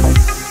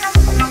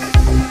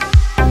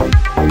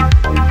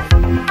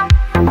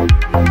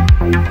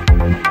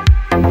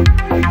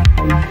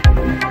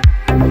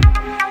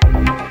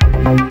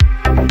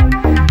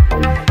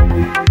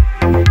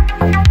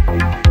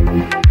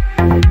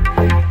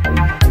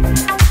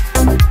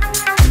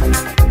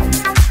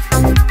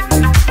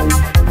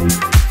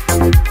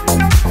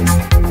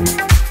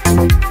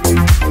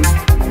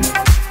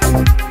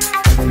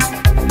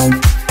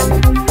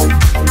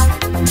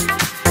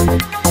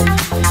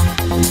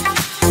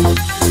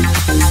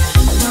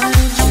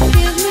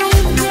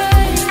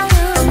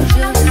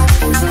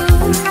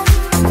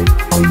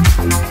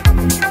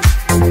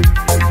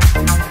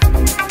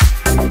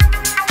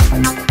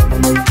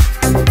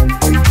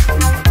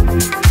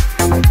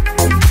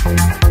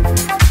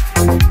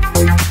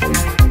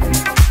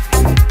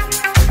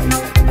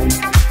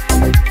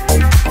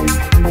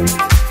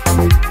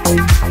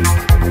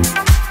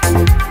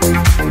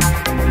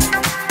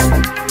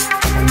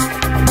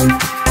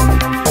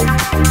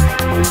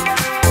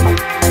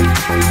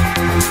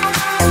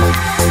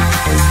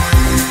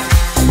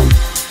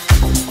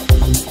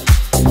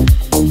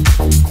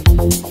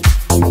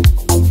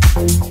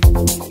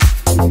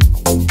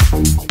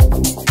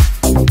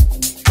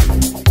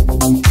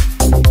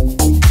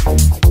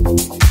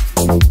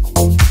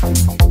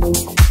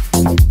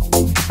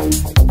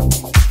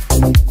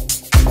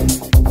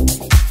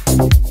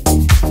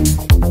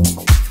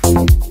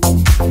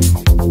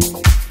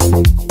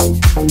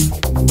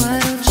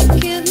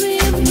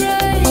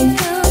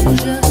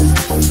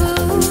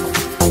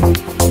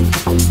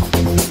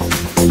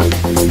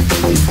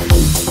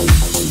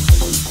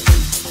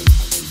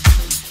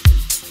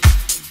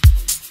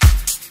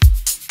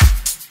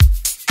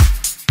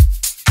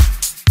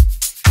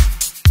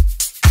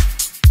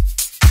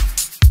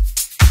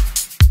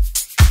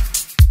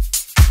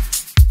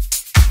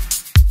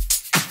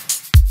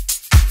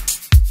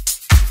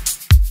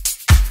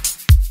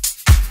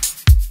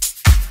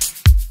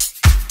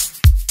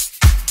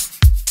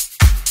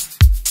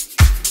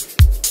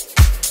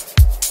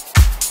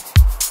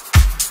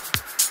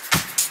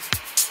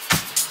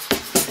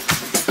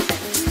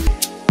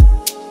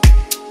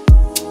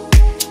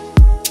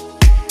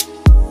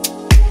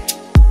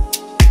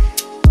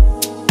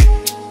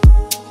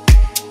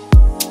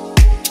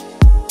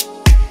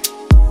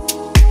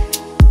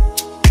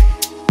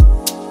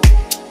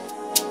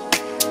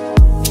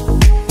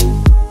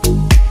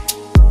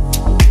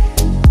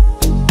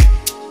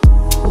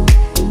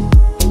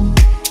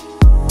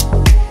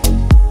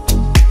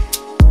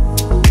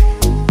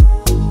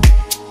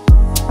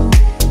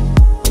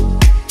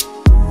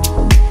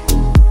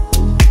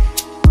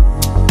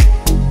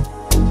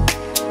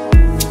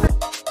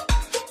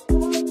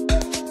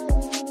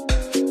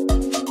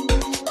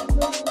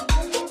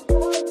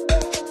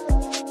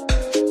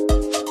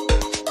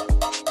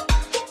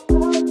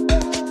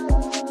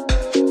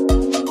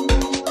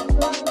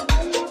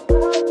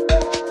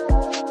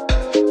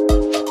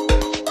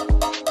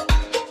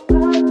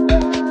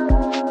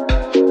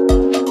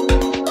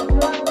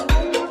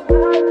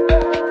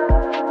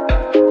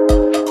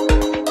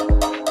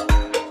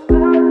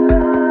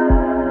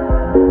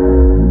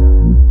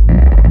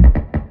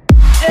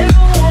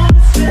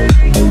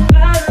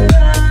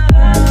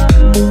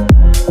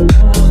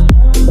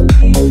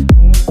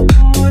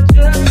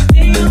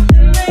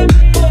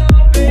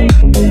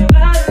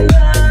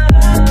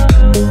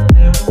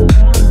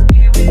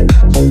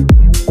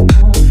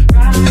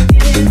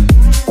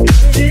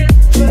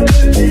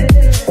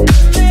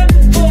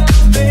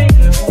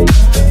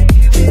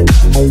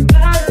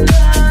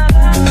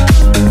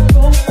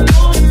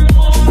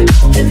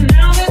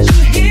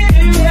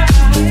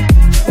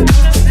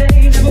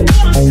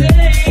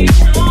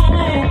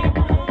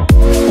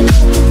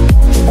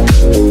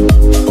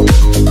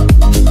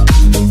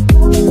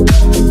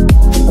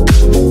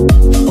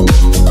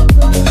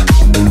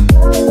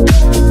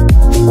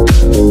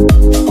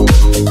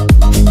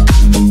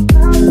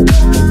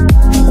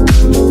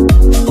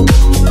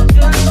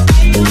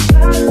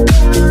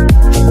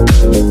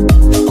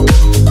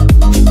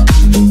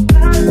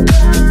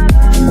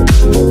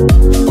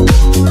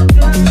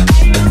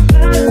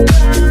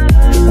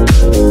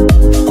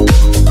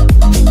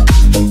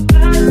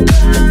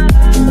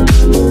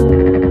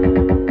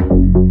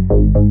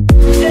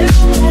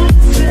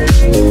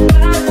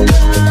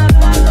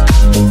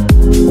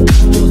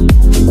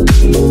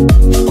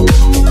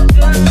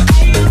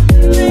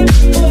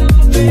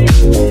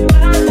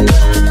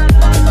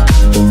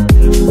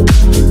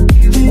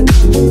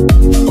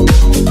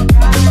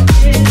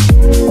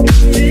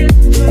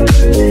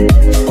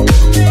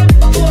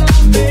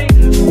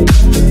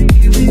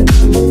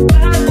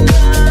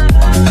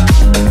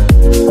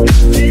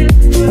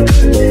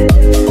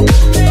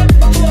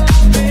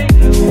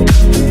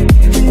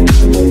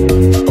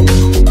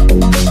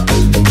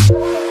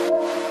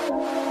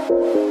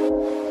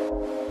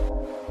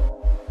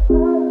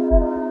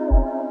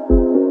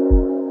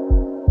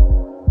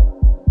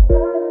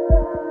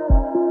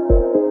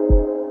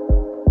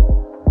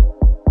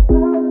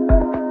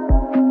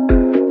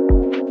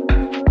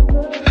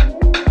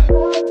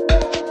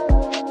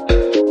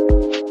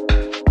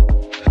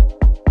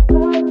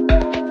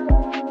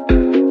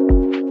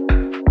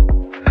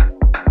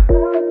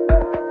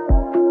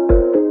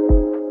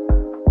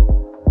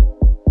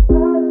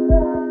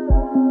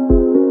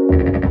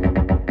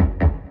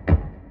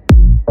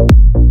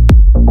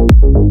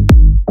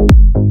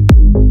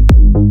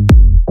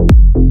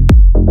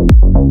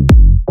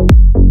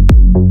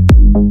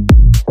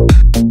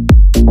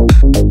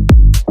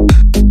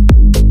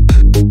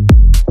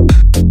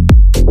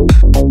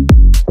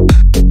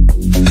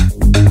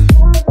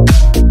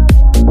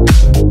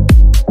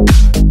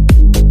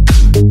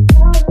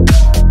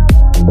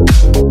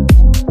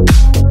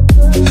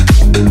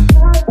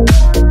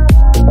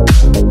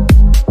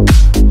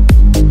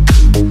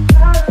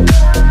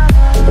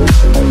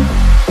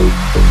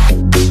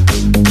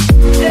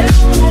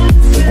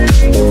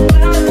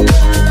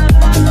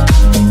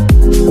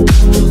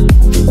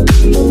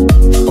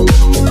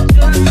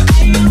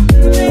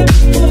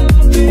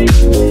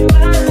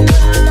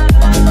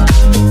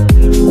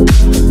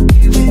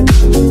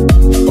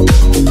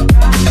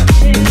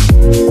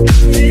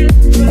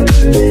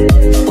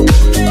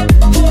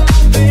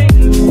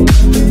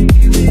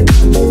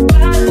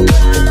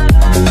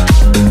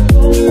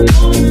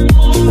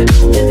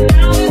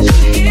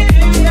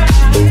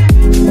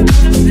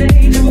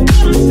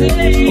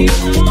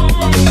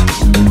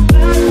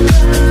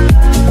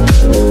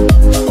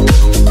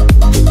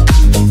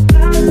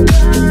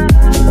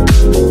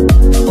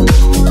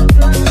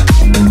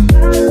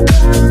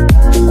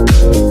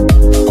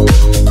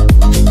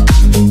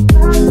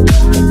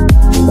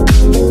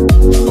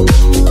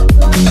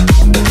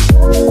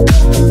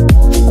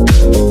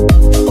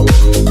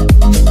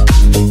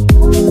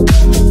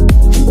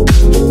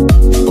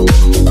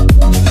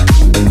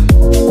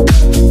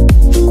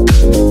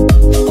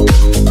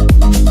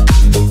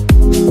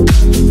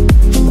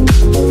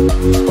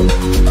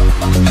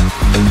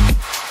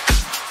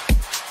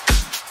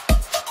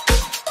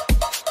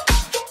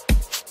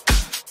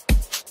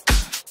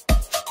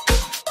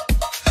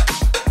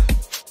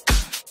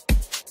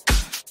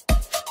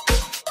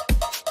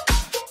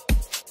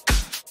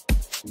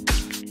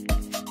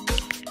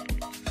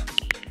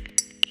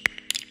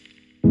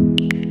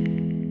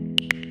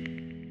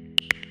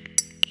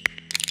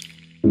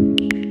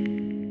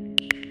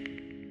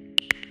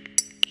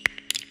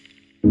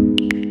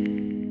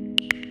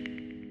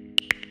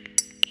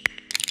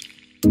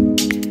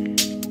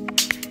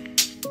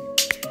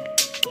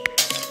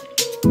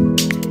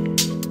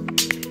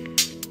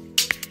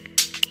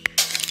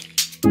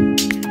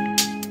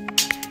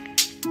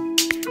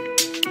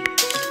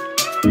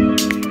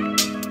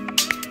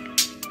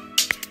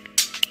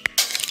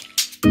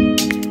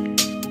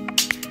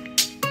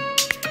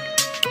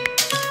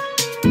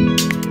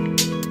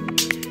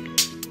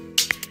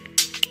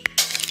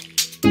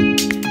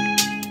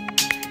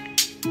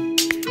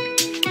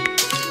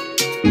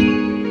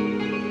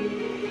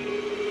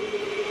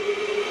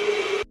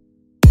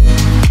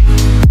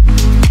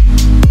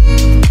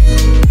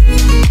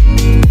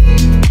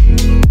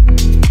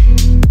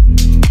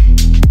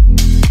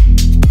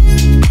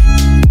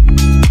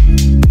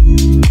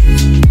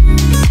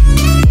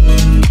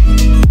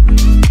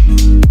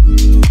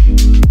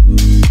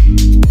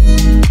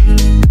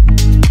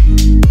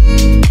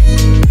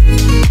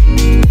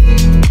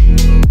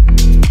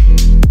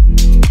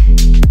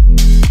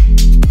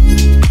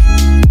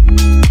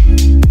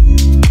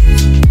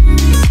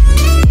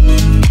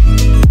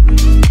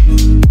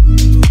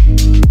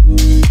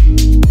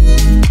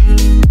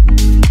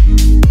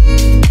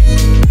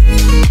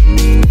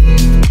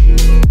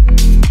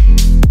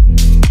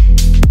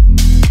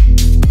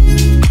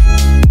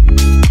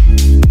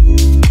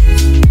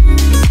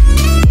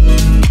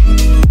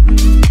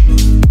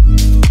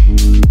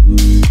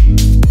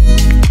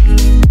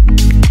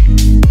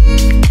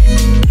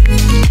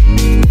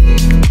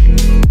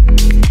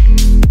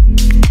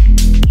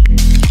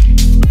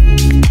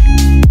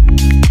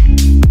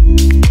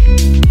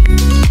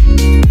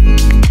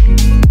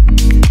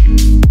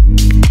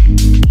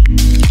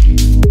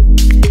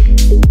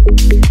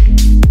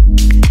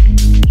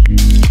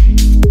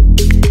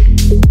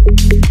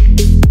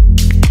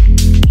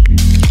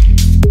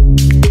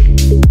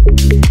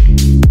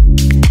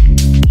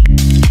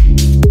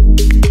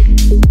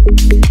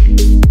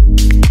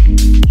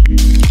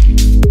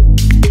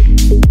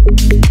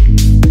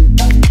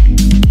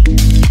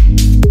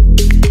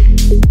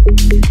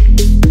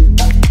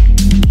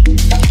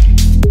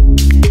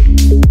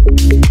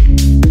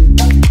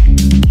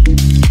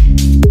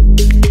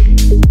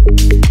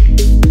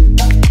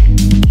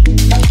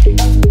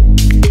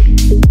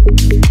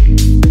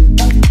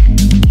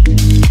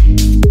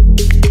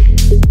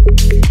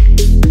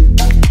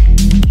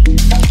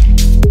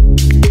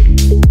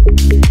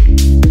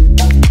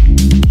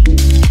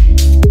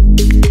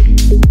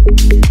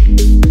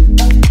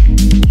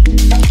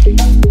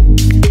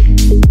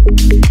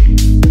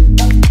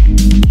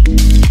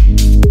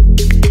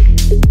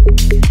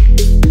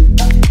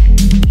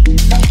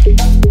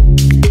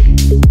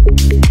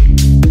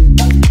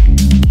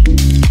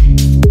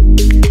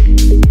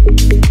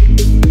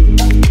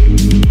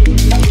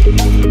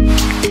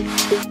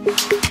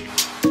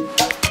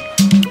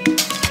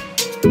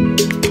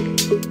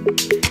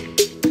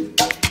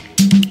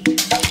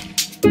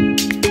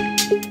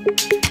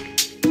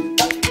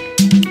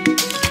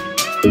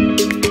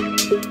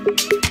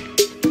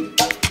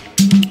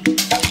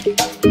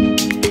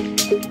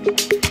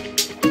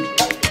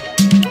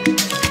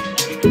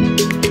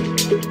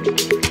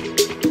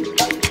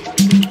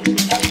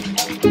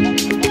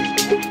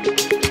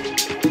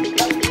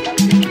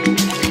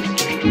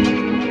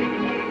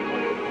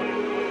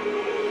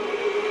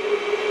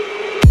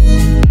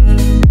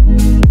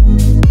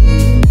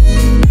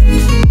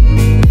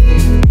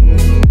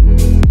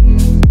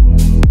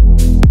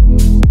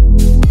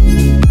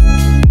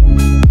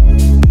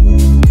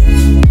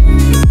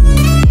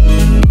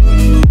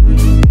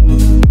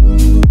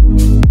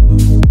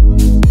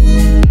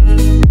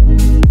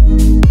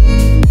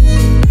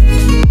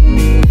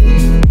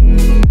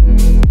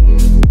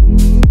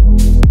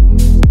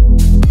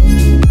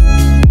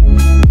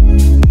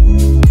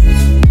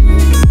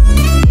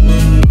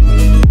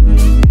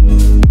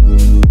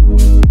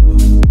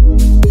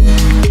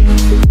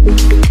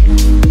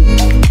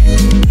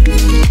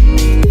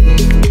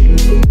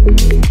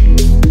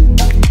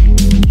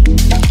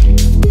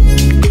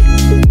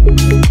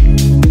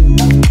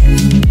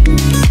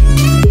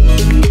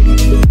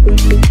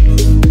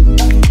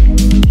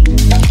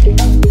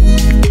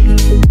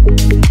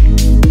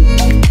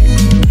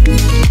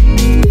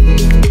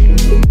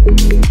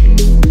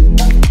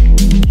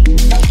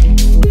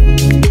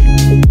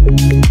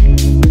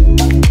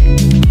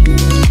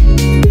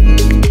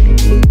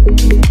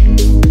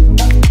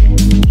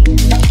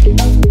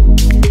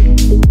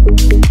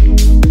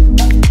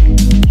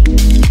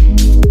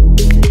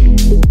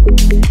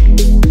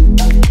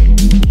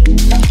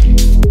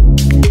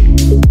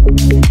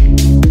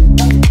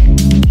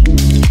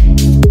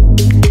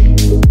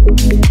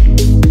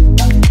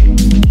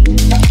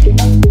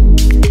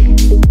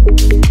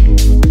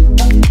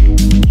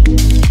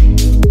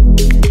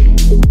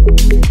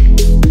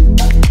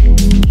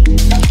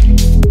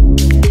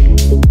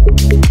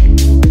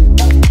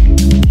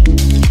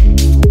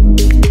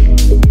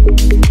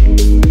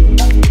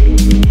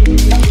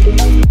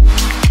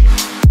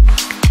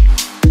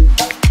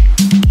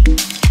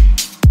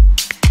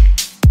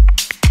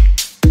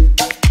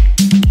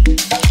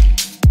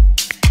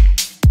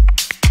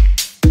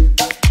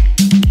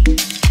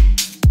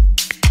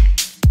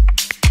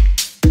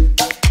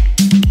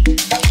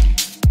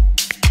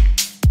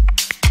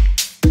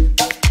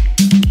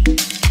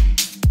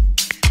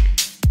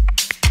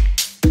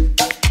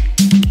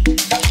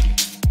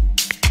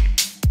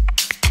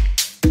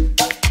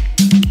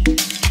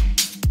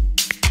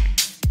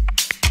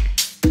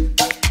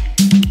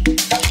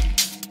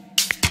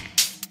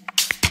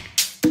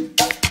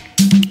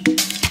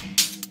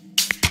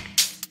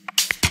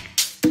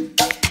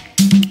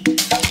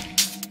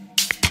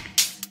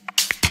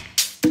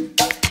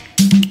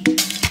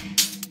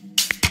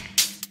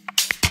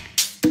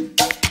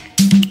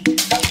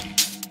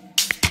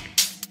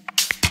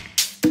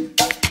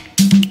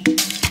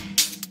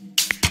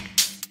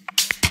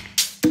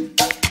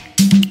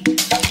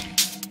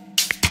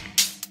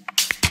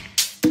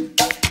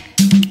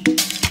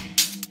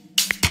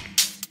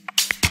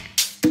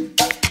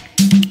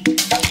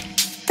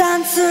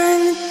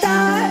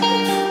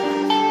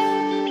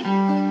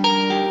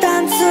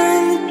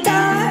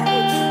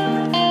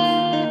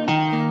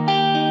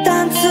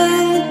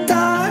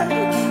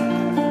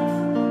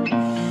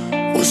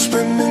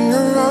 spinning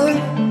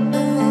around,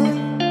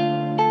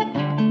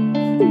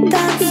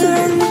 dancing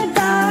in the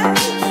dark,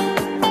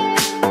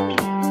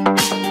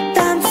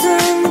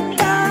 dancing in the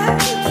dark,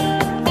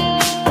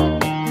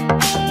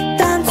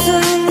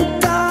 dancing in the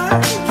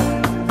dark.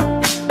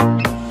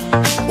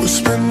 We're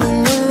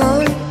spinning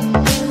around,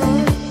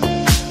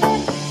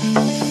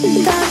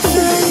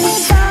 dancing in the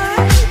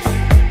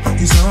dark.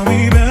 You saw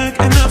me back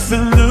and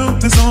nothing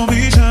looked, and don't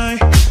be shy.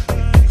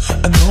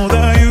 I know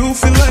that you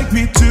feel like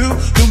me too,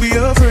 don't be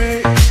afraid.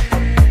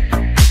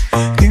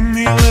 Give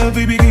me your love,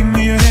 baby, give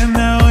me your hand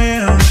now,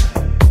 yeah.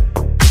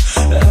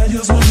 I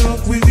just want to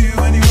talk with you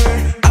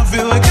anywhere. I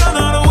feel like I'm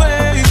not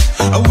away.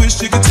 I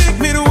wish you could take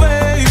me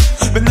away,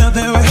 but now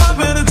that we're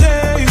having a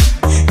day.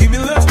 Give me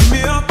love, give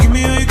me up, give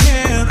me all you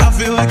can. I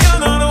feel like I'm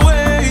not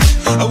away.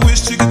 I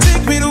wish you could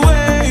take me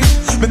away,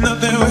 but now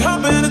that we're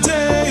having a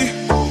day.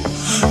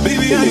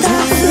 Baby, I just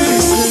want you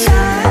to stay.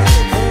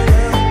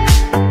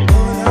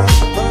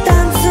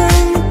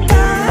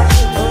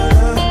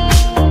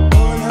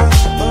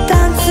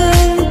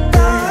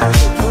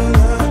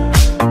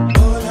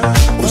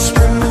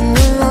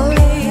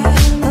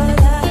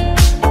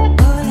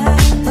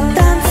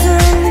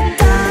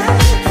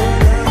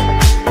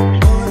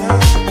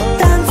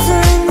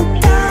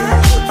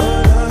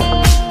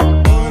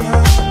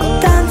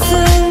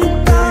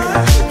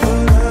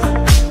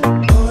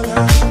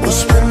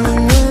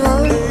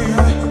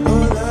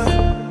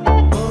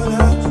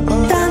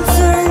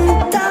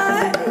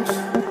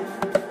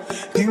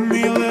 Give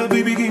me your love,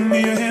 baby, give me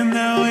your hand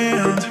now,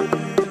 and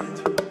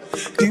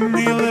give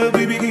me your love,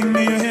 baby, give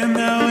me your hand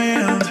now,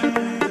 and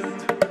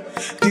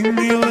give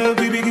me your love,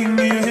 baby, give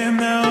me your hand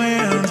now,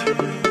 and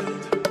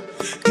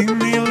give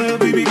me your love,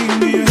 baby, give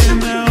me your hand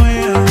now,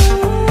 and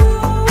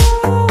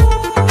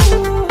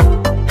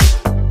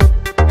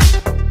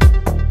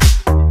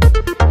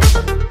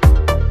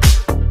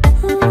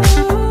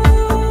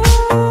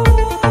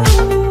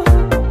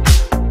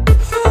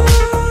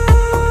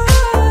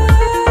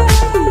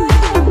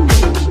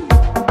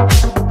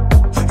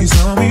you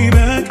saw me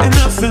back and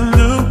nothing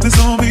looked, and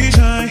don't be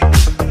shy.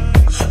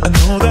 I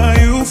know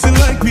that you feel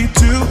like me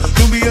too,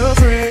 don't be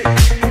afraid.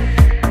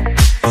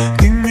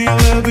 Give me your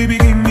love, baby,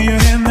 give me your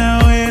hand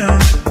now,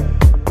 and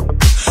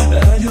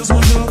I just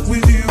want to talk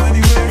with you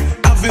anywhere.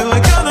 I feel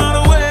like I'm not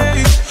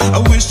away. I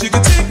wish you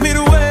could take me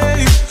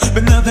away,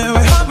 but now that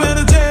we're having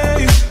a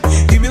day.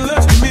 Give me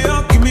love, give me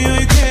up, give me all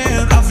you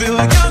can. I feel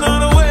like I'm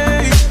not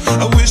away.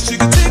 I wish you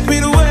could take me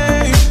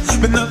away,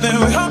 but now that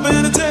we're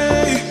having a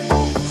day.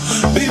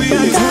 Baby, I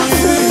just want you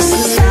to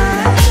stay.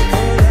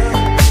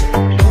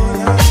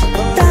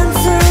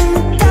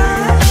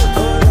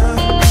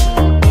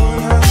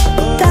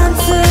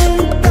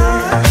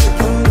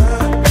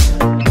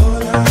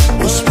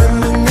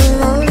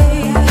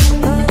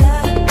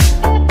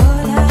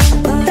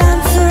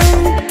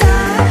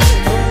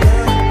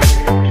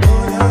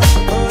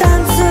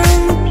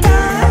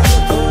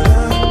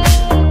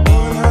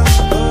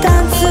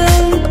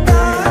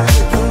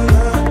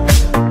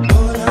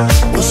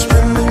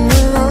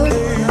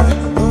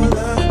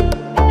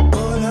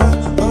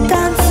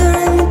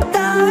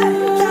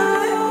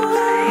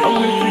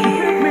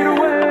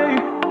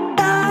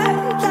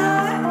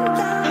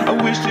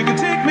 I wish you could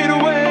take me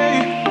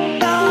away.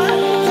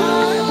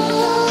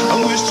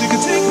 I wish you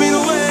could take me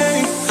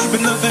away,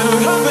 but nothing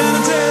would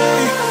happen today.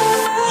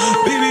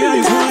 Baby, I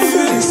just want you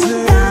to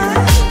stay.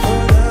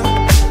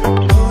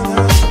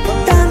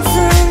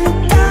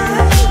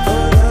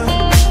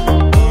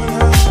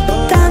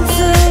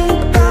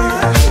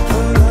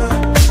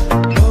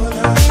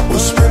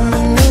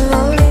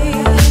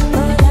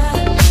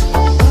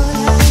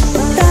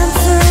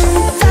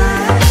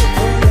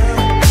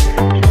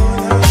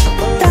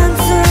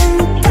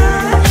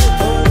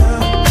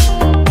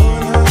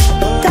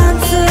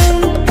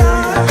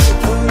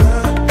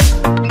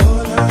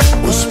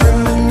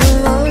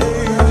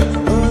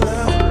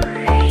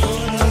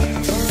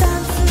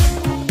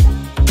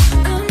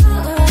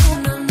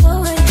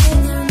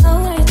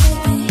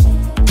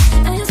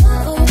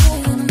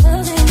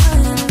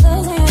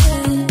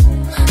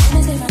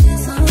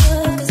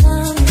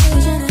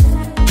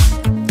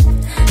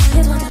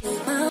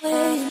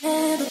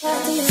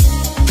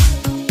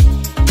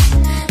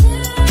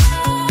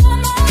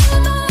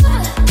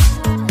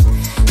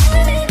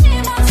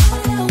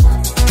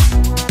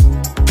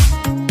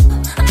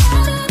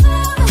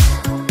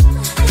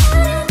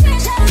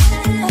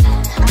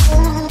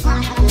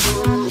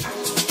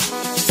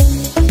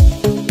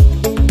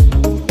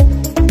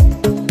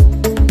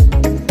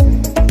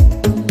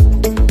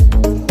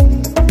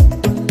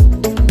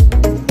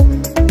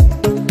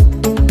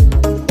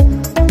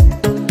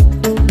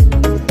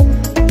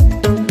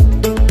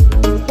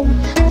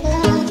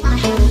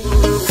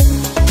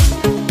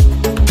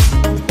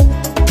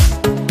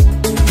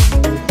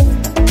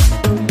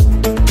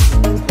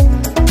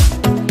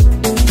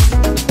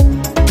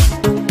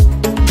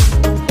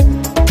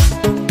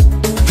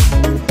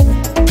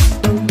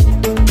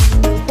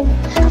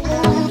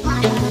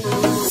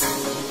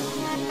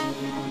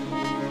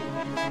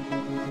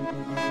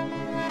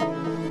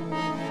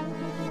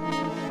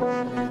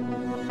 I'm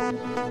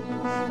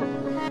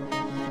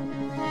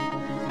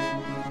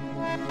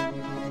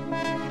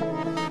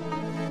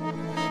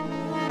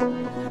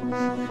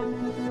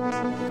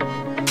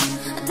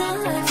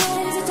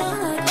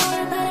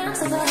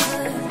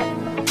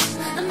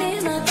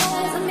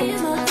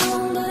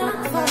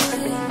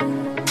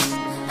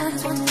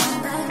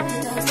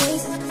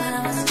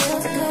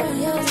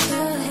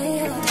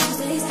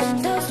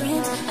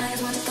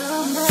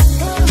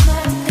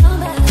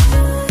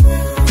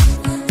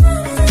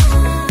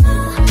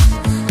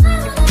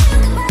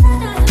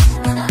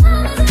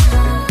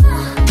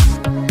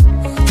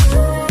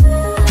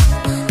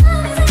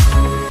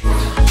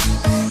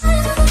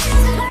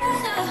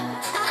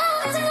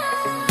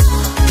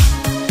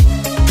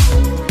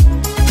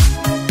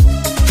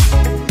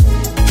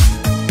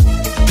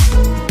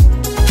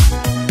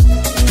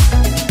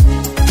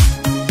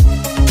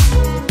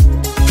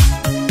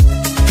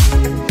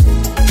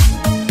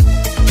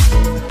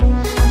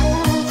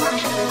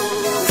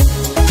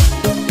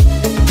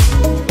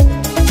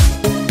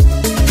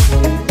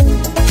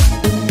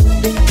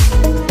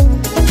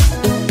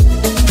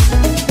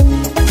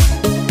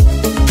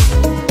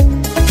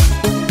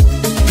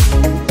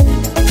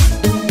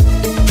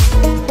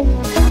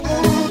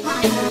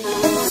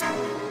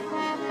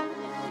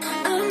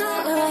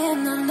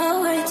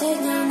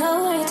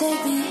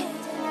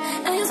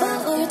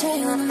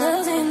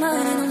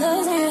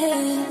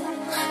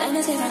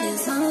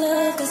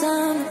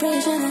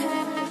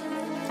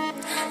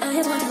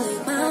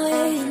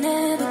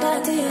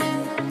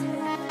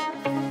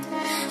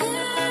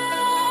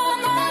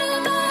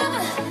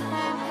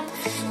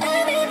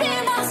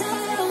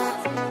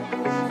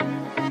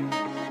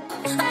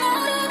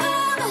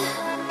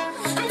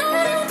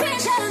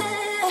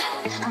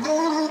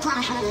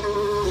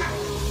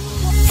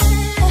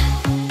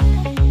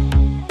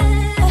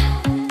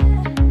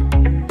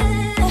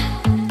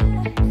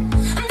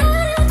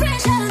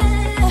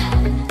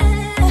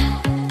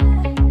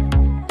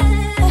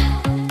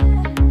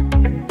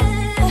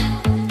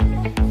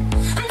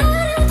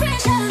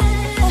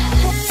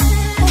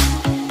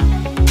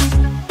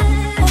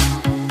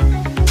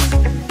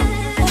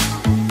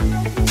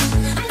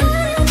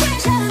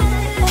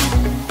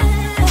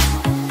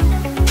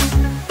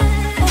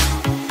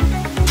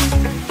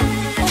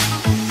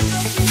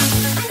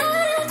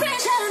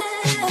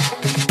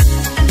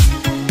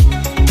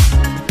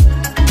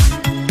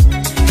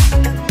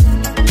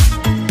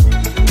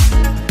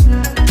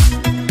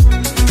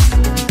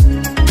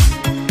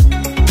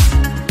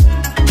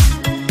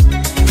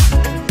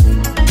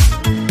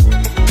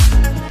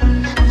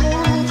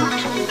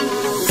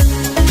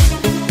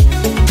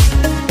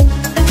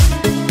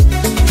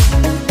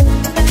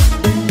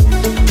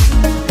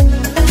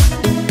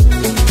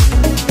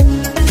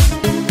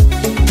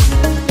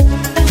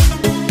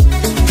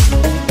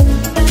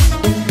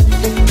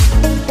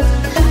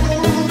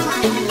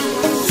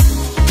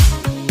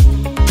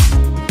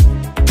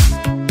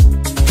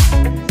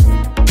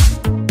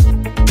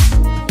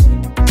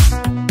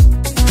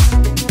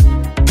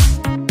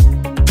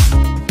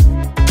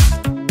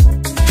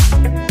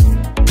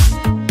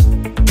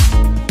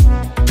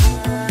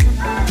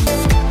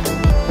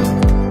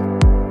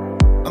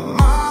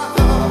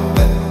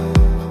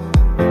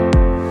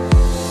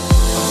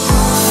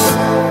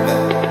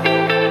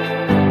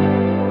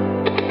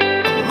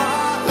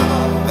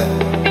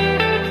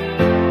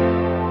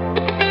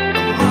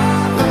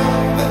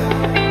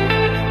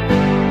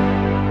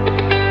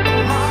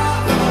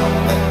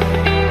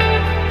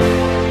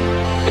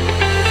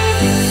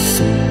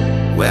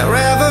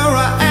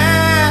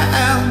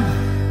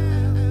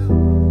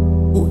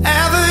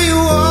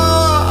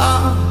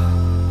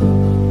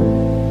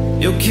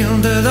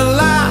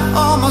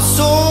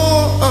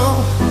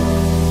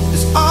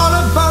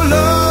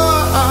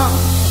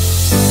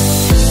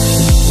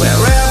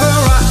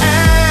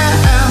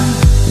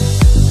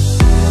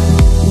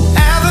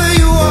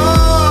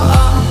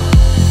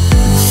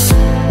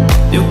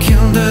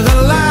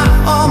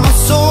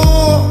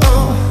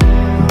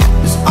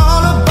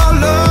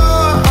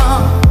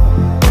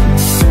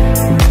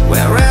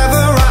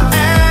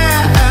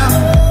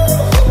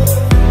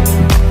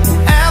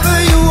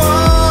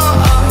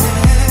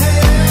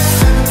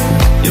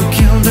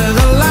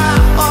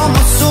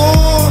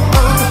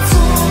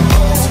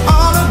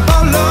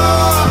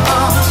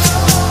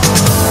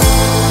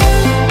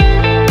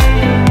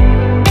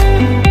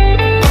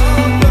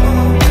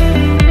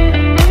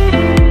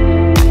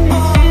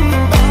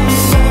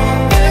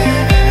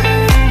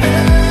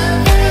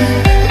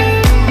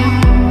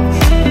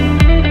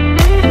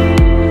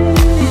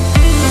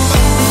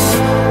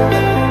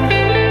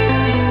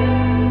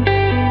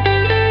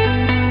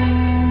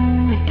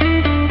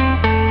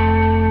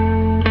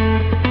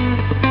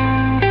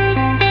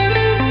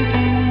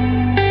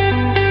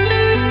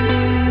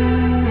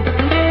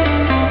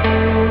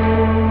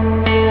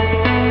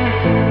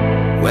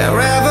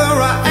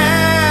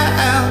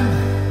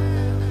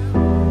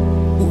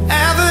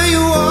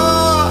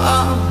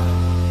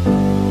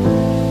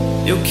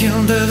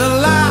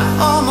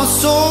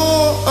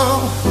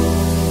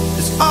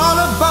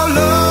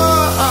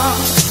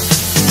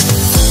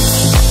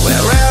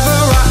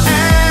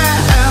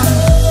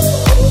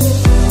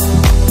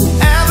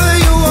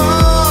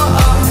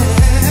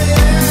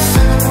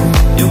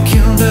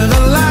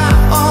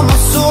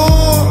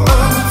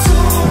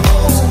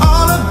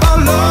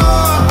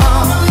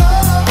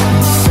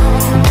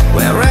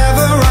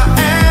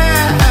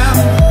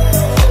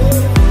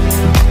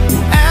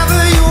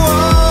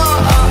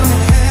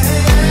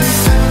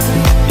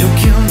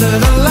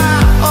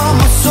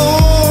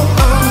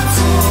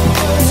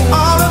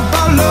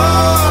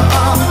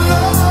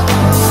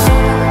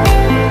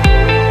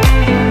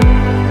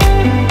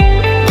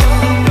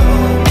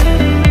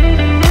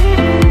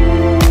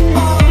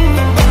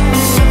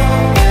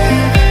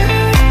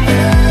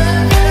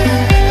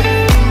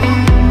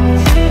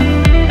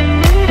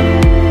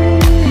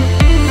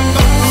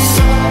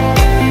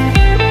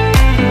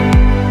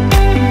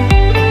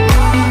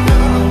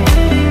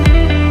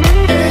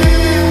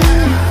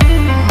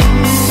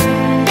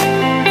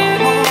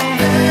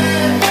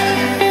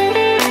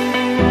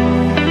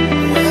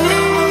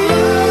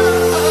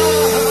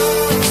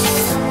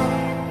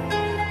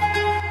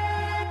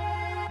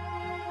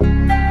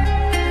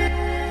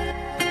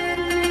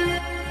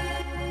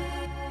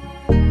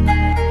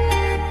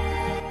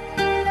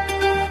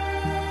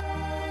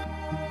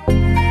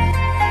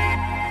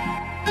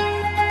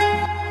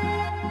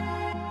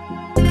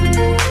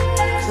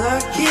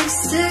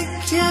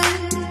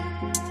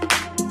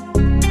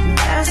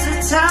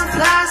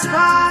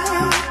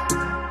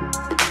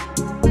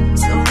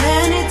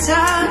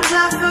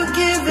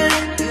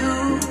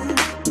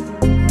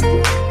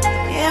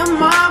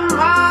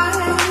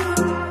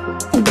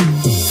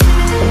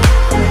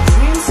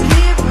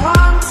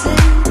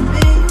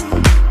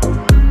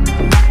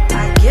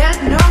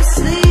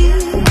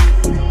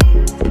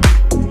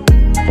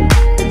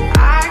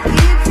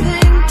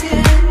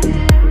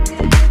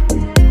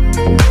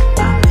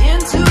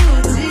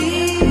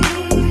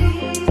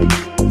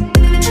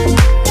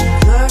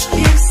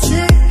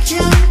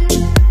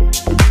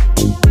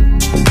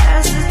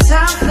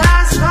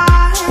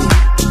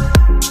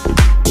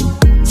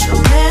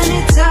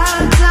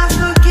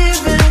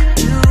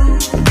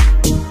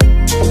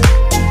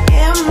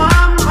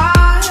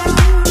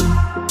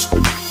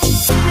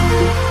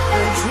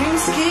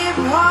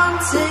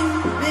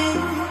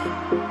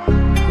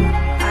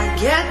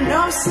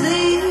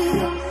sleep.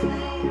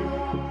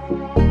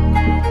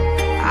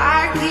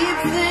 I keep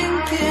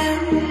thinking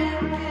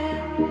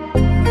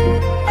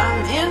I'm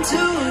in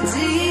too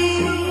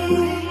deep.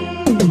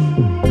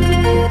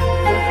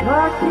 The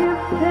clock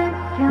keeps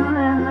ticking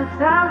and the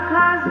time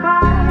flies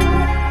by.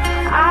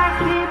 I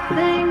keep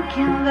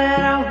thinking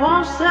that I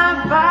won't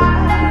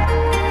survive.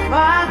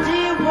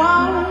 Body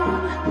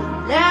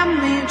won't let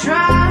me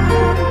drive.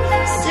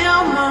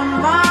 Still my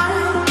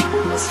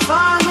mind is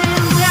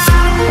falling down.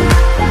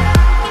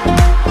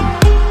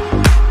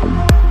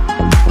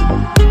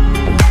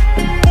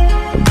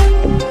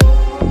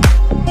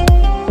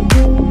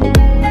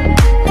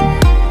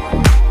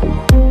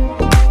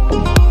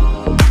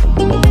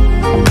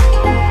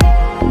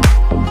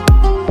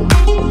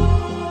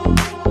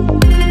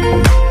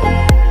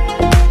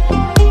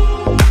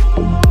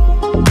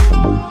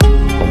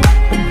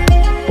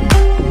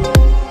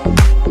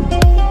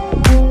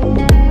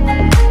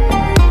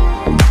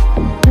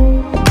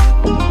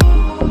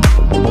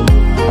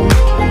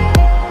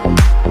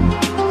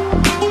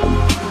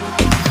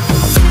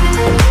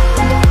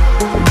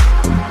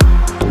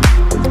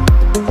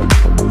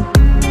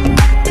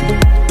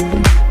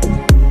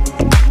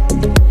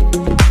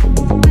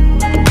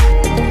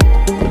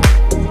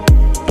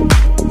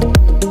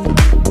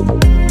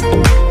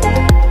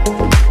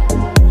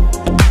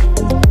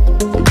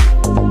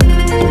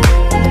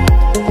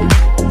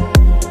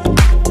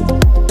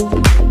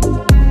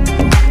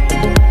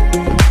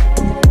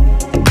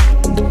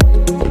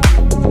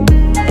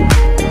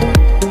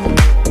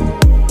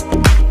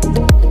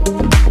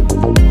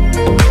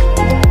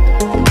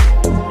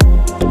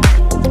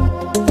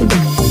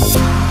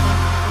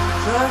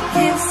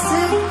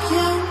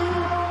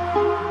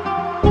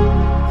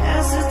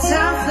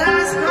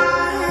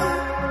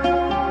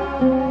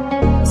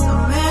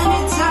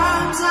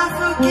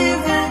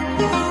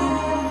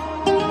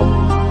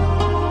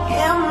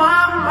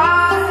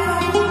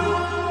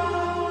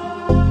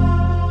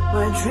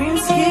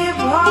 Dreams keep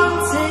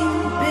haunting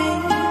me.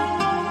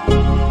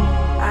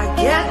 I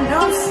get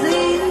no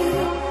sleep.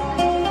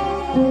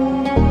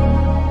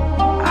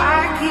 I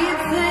keep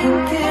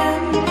thinking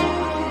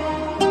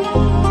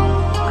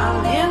I'm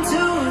in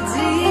too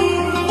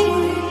deep.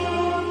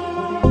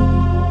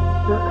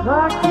 The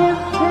clock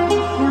keeps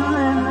ticking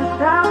and the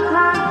time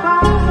flies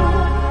by.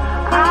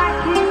 I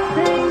keep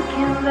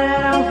thinking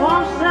that I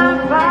won't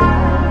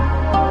survive.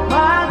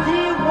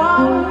 Body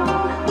won't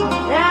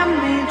let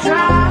me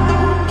drive.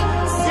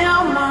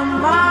 My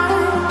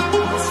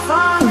mind is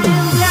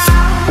falling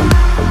down.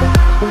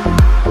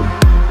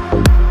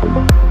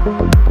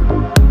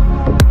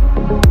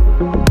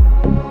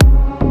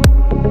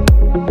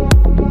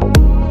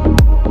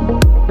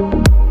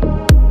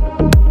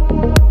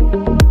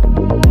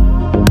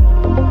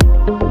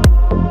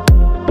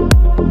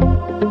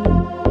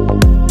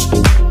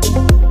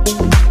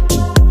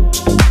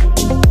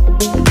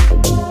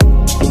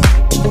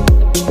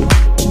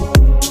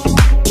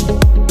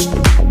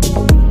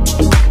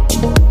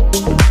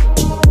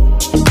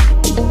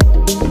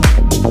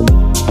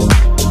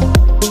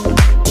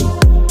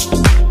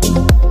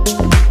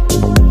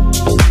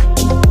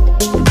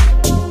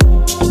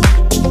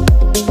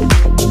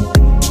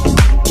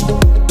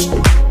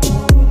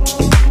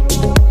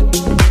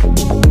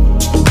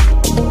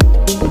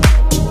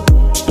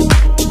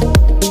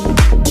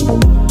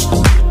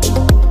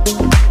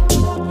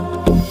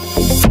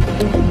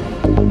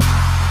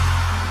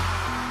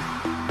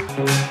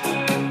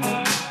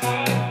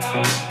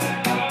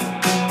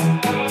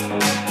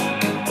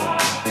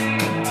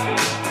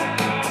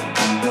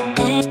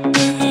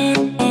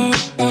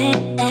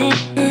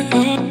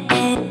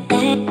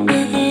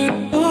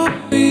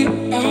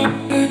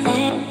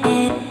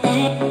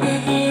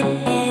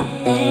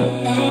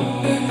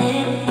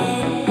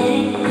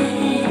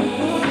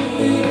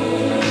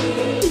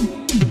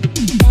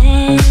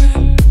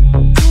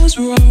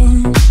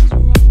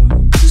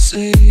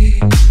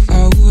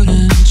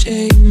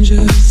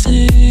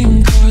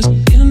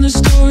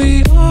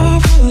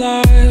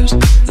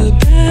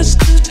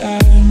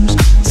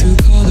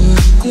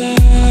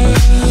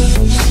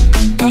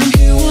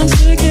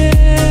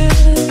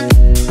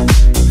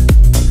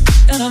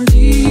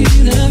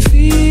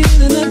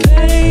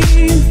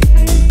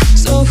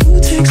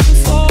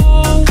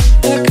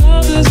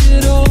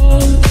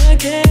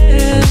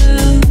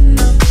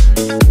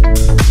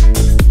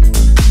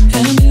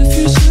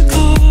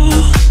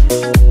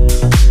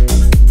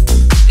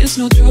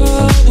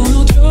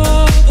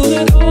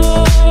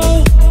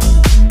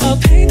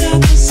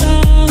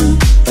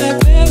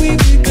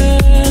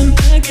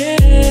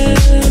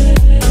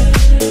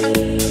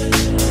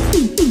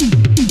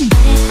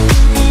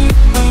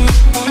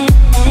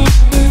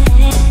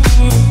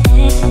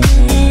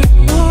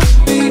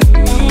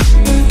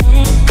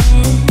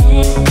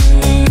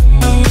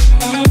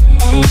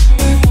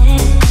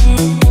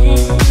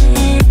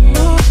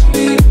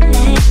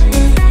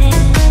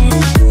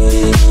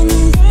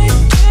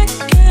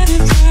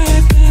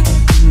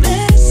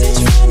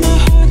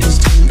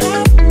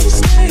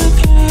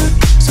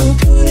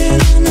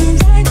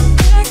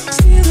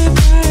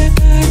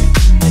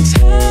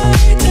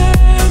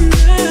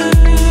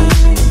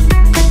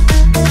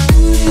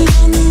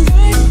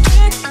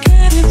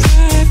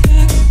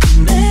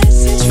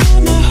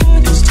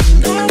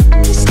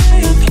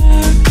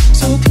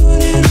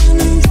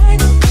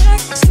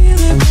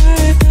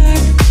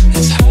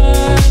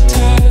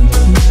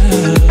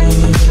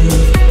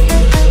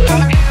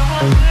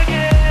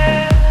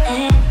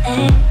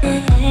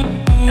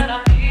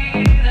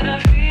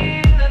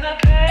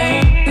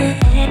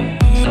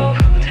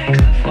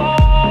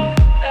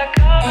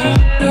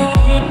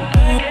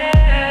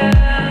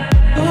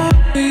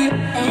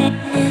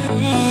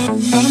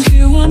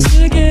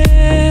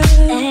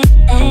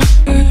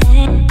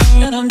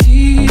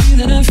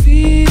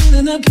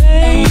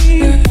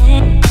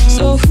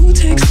 So who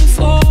takes the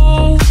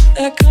fall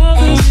that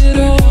covers it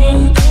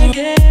all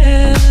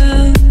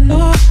again?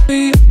 Oh,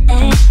 we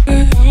are.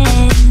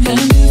 And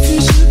if you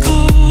should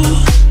call,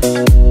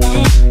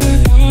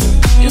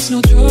 it's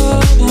no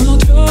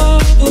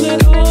trouble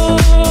at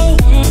all.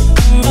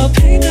 I'll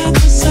paint out the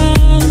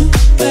sun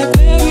back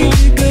where we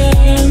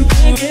began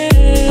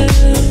again.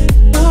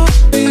 Oh,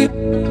 we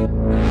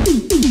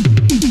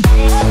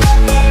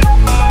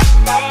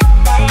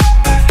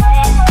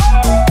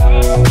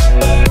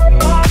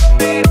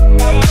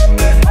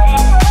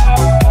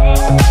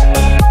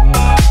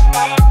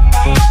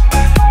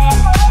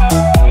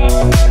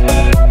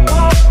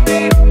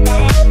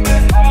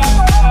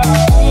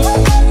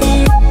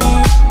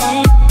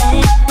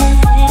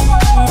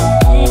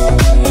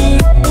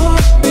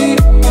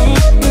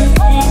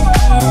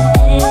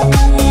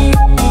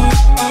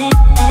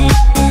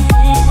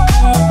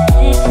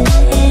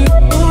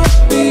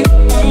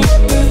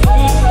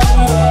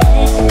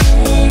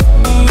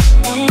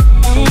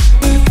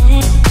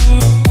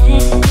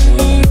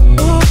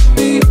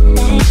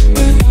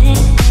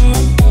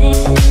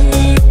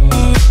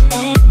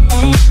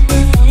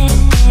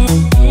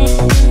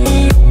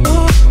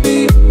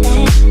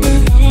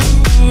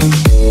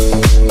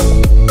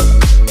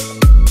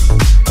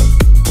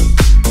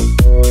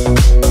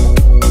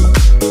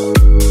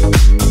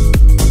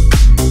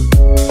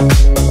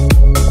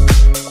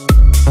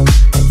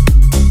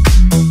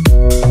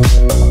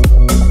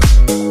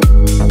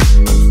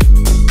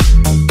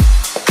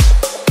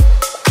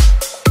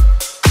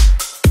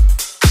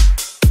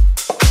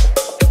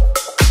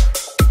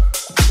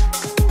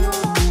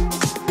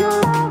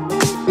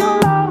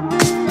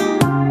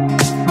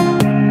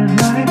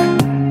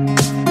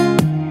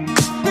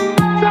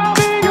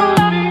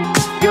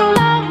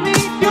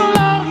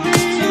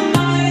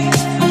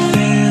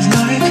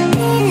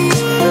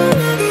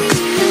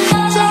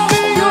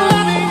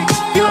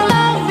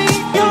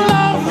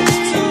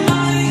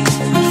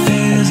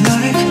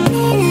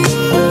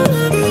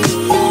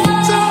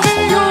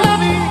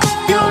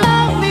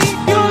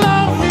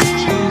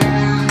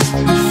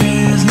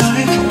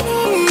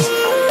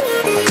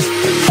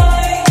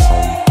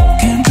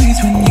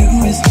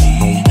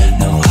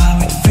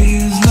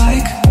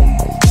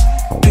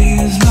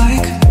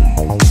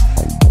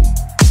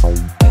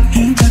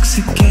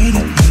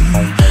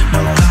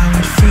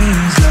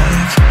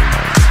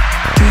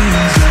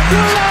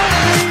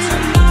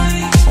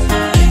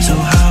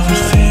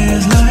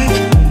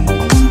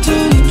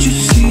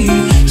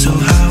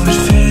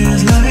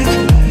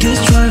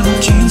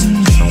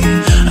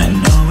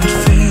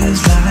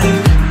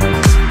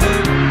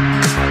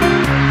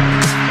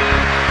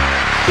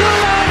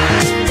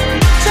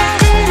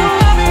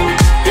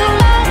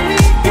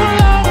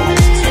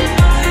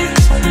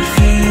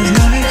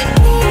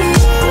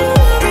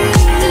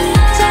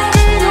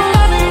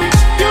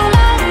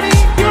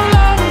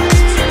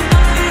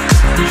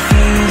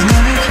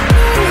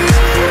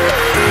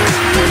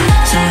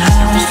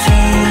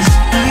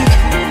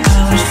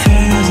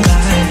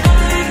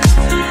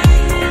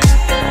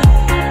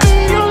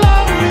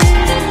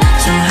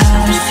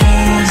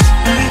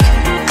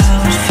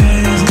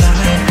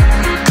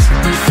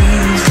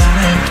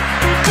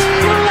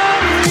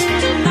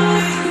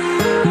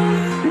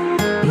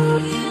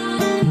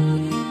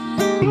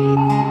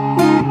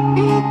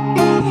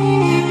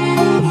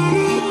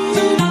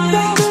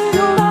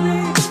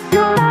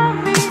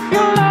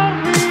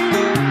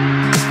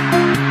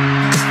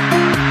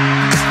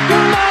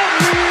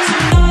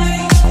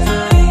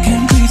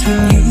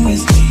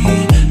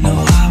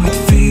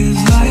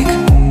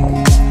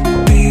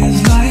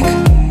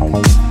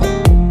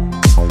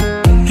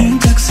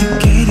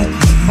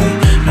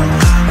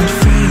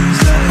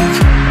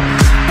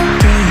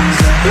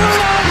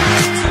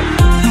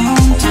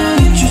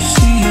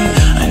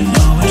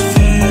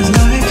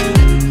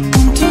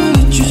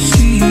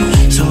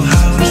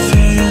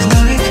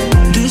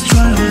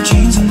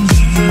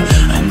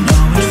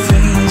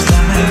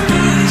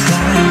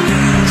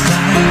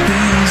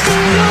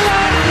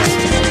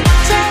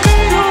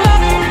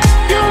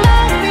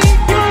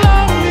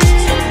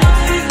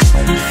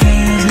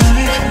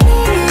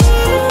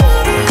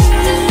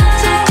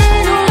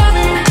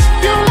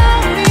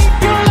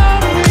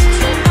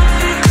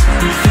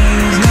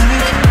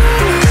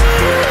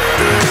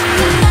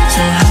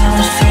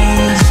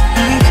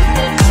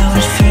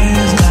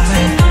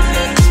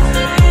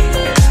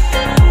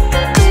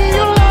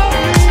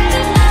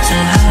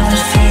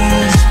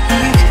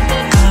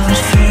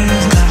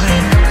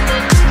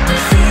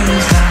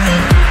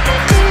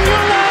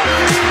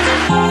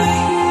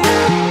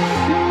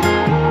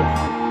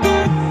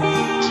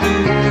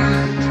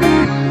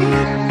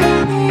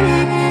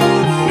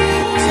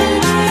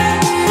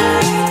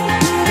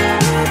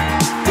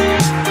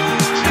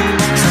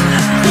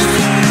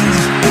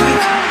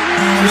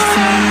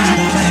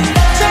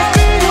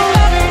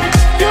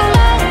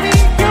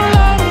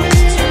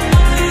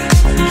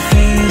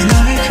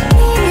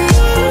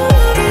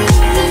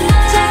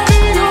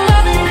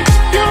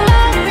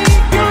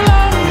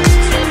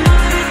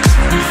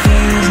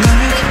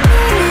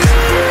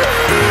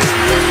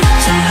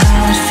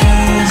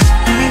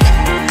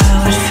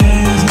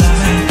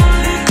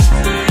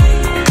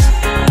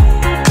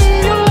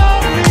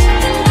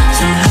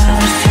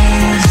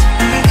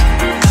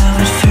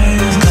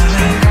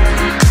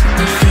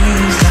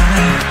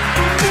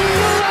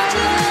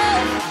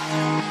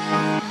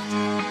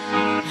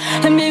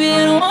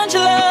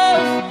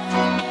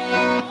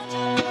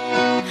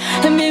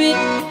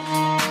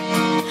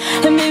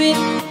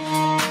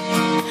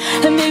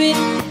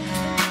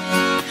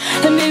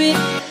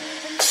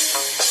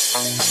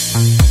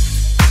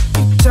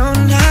You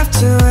don't have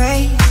to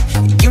wait,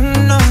 you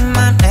know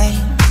my name.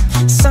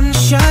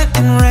 Sunshine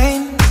and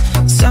rain,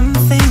 some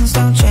things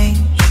don't change.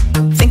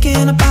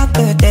 Thinking about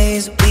the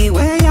days we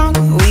were young,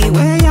 we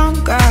were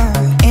younger.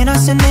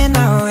 Innocent in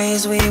our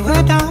ways, we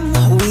were dumb,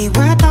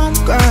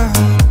 girl.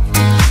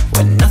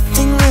 When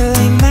nothing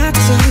really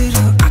mattered,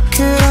 I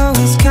could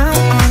always count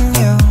on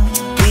you.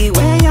 We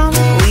were young,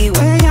 we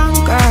were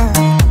younger.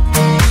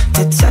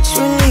 The touch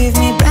will leave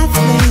me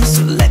breathless,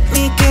 so let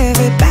me give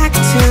it back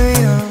to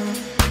you.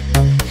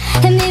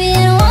 And maybe I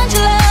don't want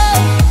your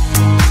love.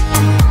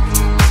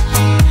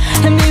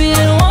 And maybe I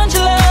don't want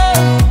your love.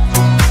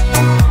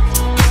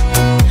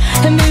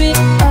 And maybe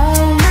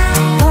oh my,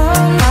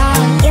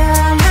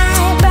 you're my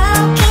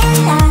broken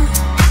love.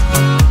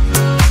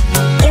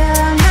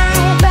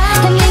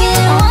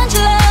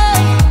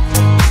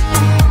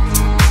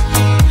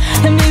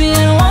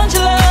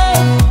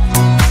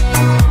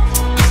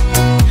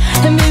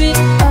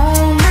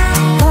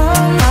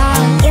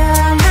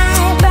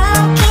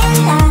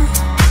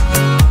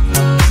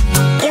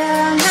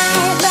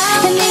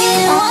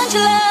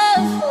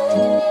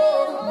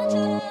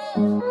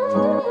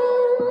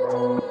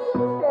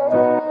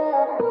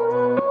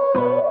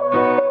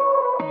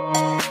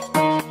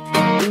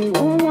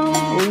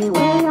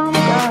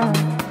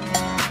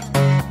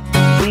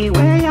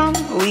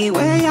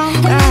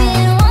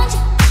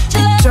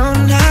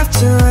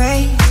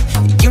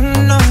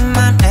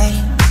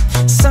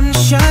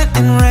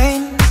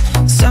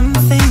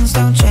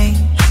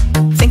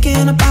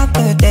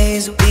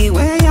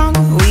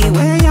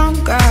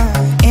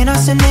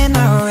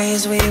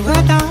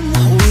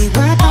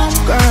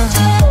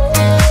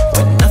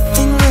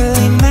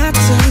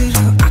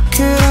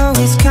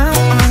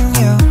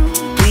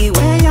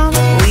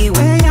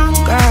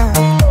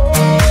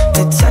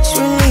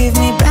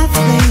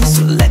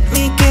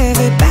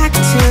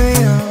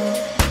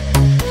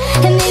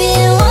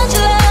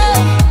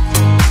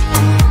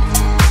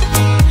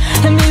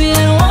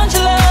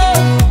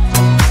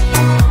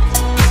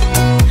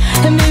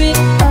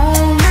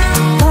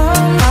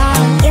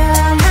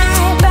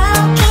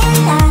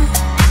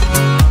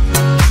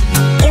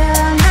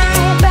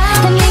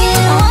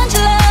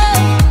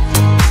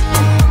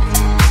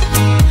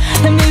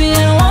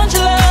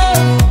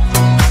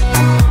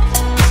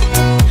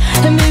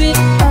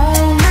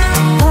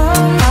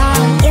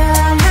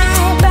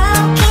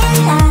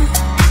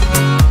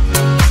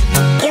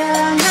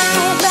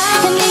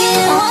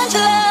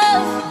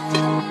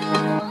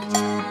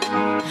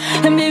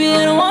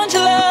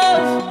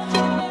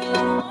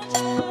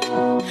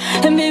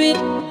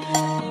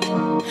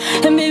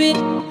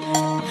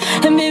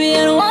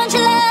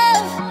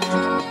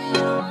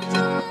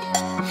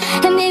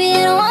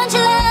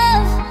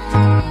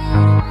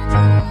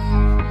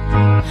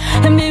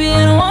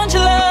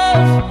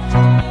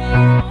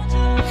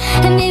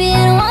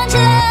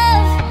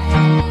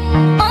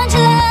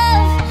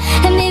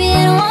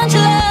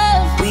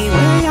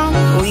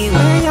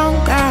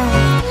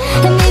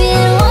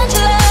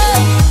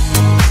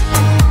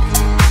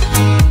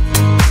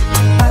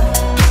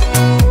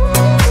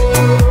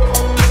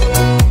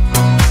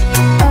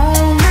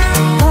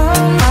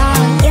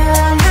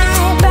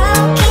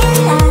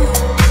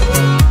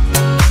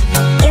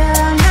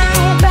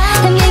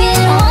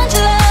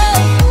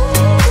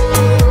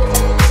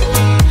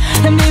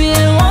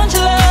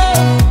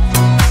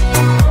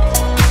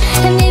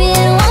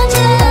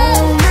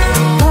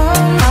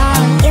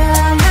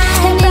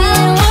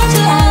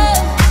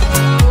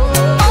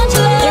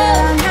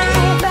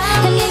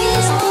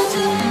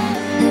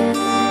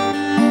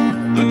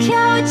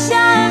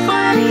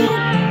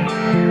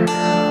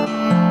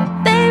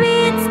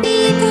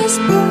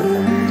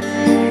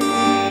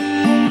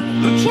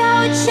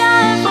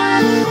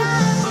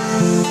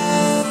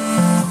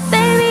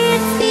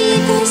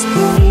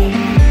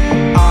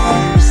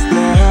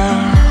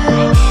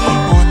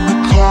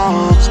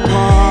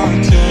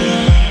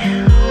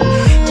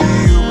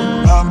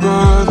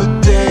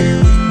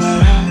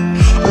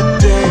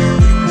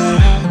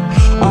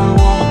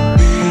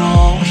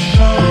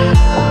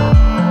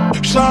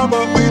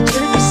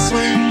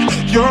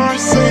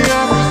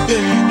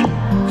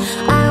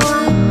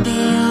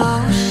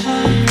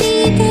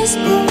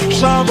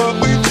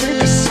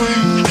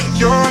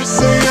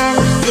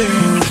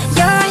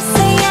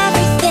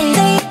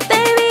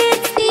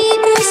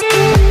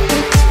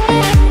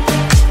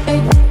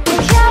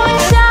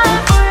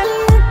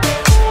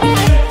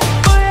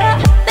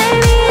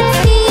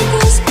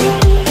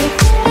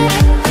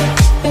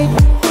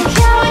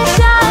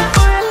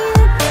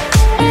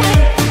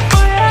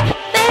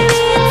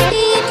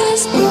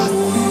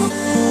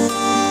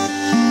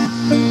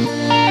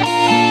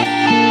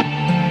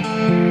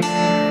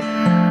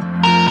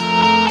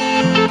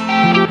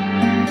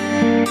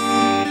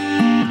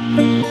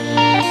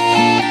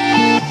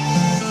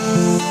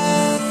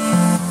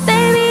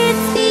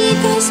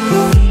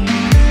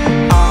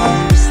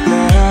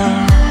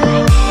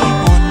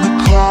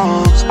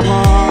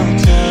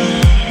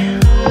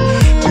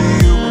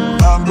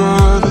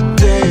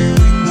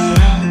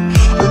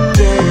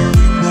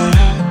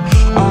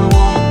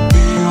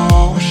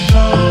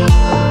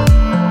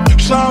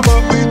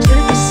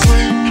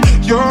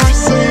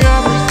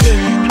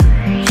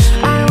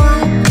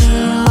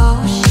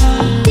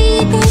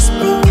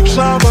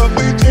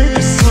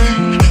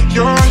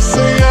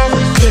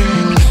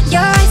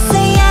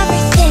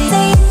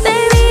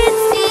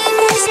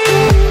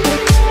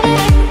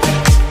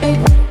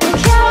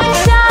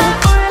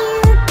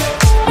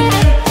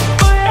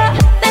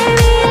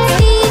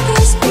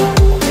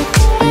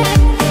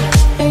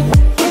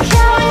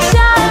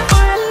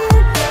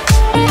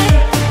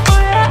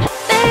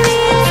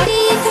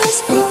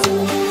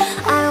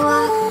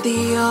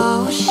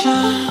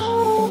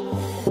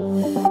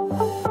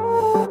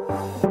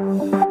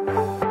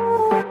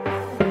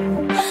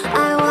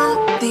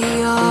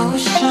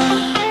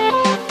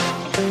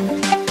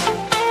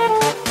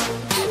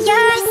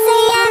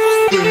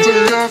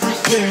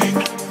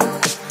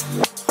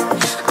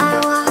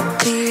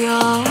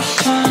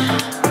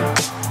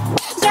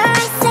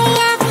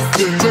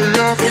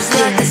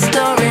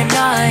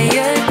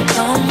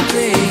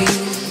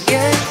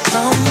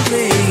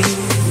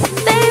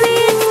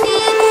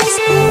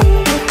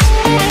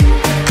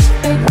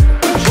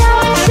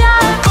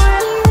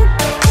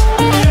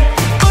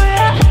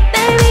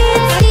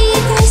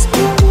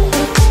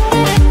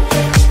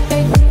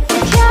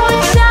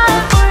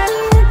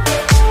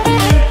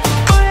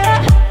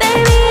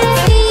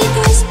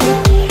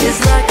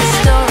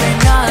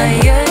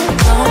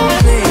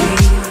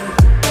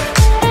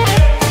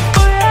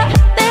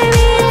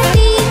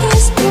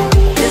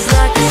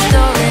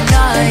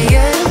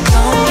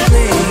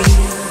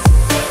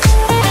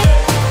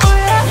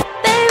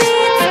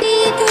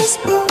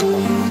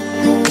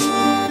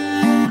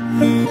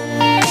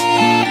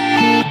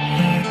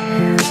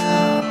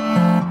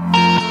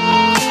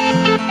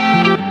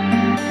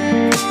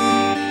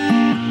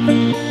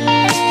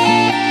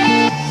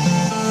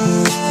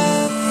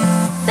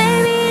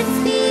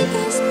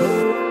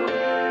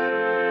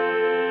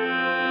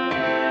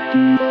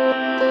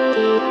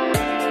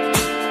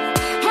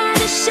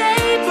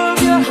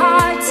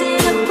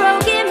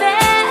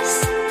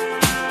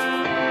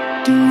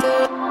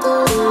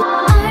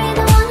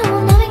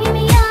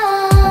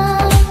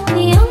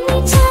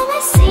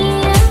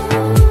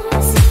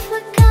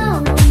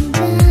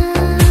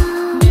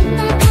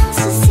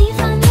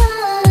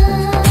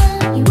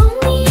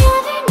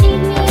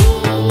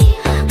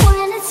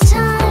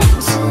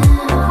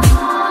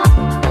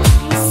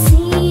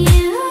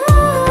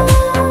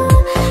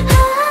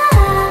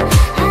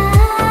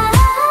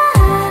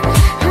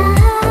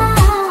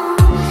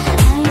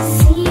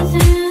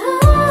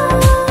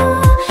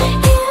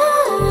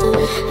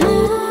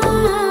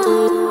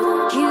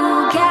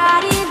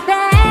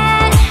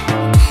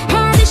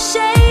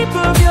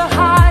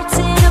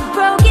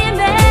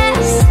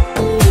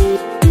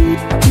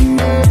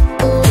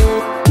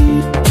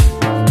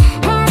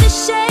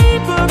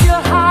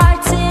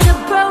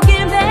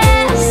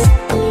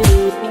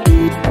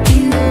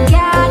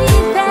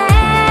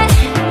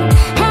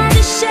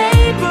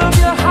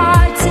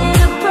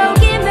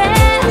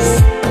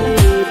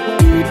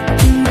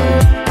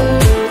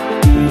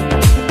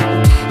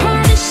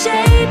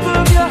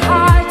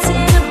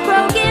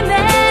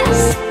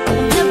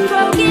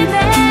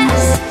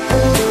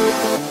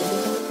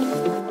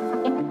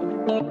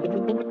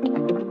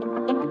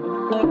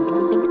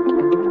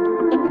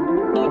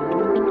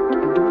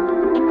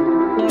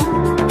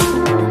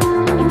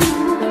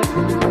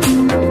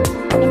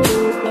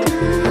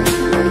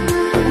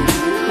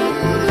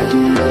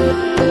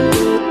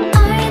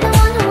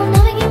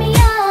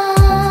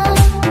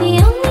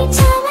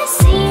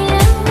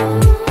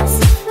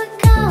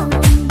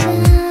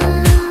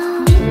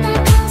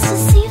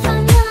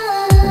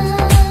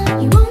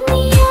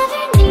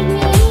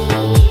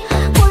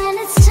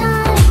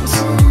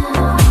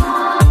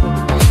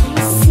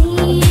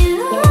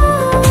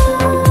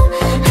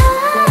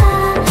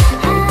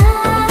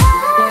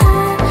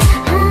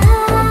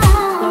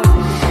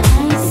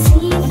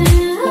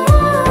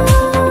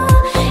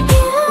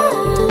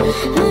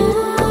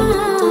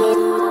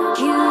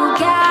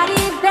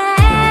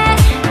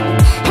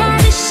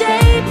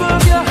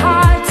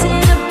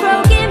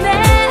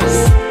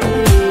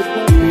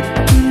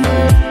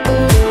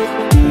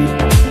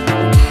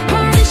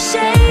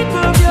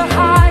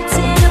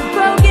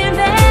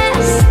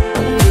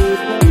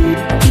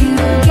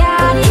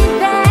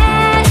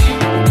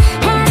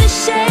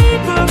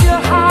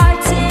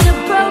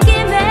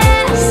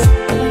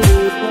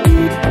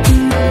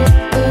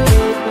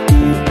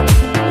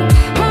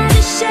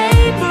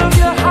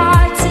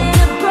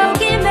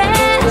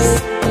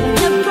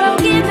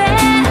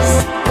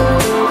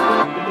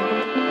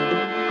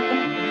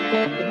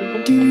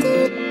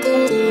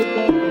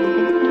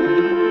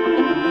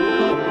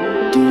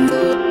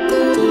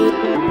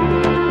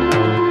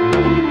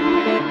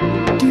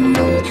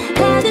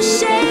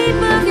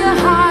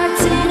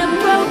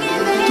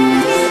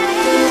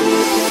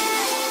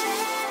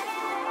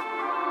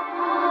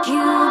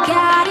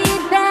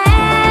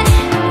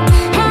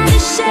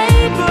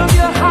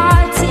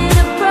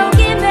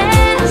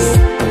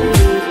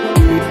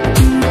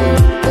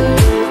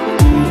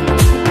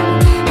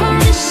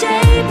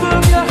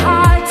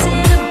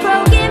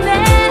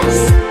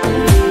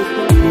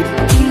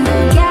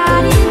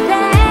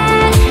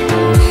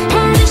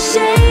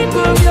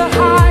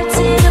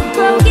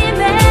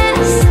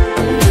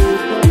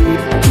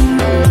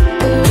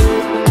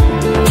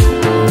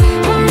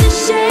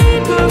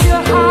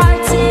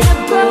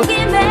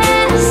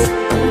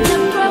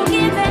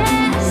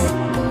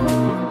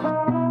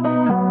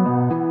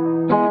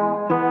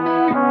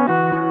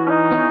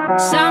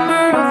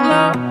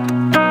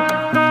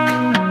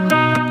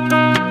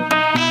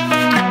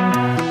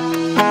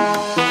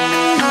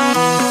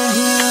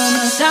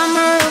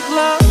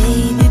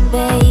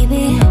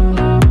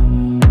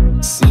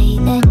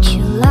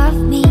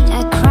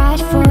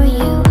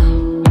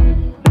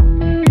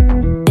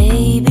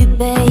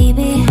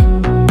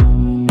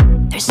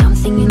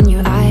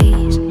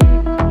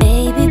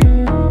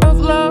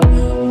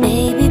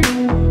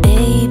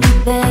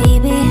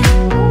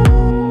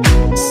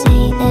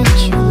 Say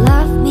that you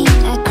love me,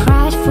 I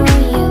cried for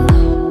you.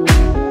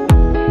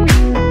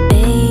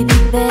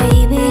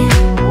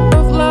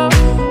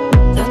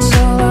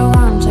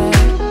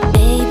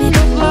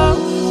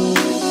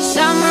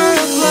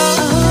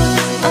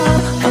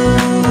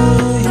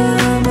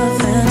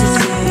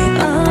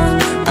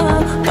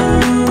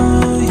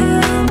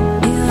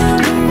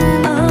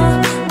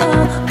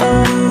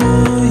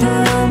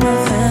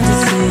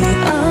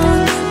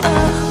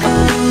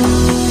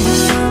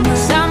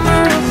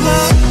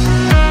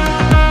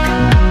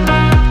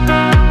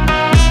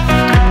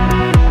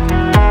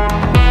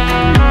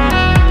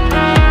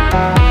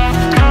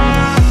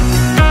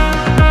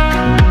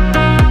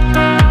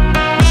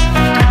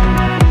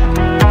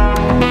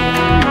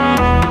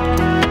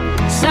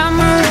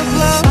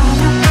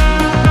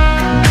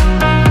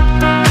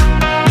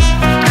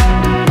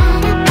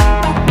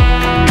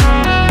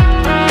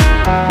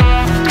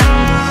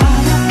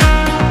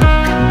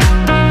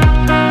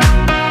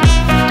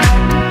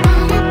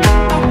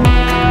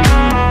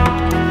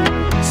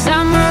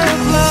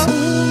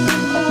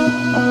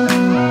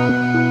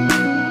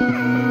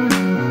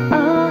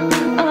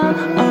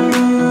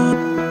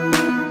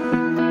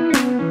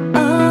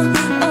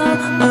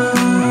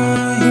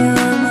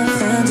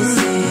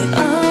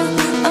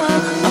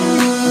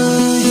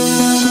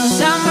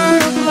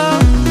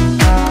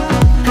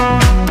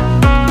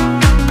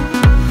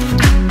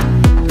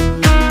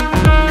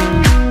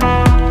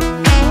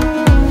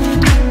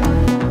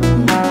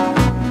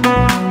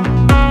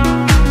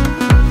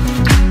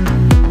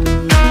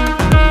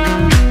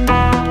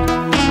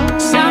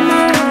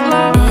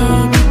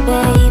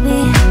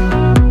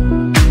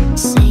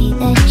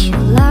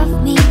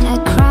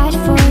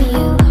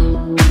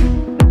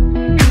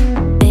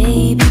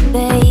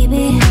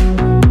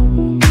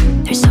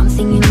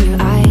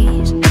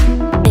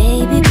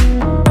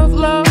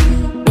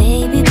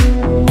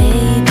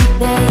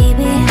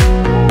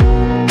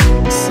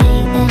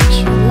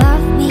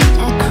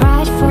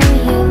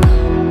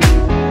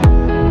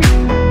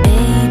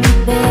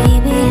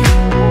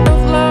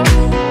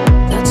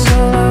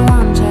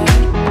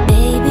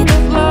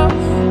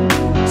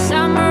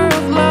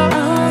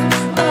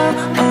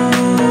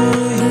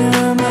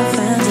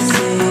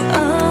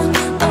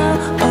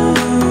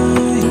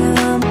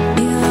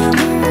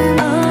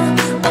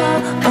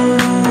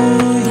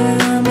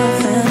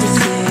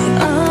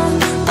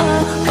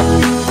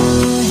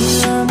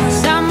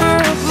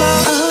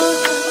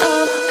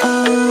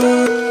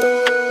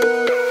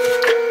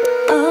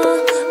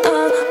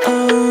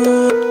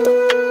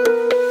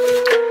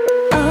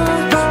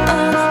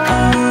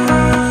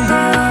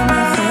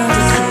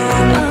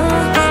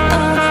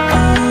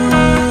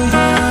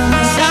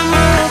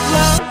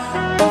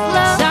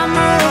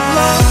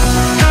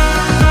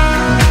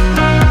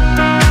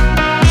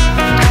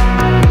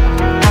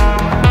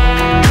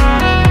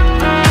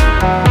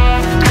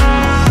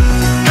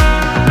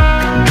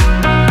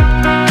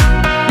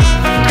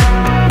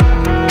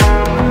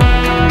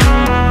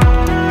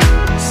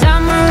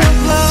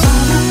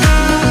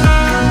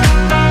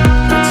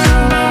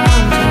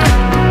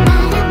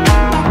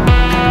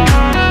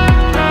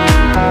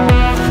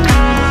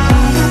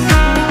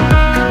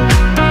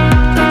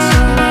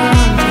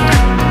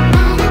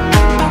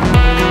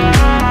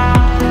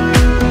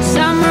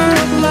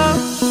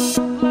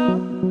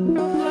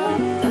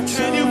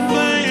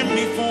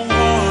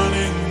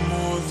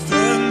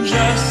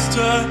 just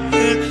a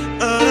hit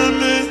and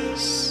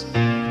miss.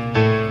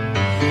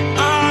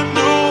 I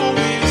know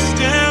we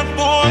stand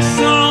for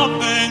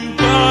something,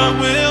 but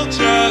we'll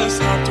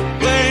just have to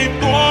wait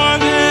for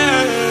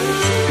this.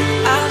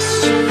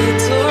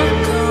 Asteroids or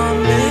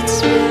comets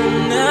will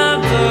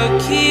never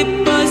keep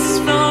us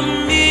from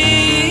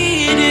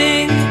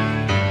meeting.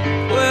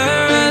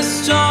 We're as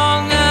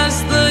strong as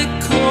the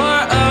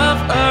core of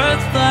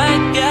Earth,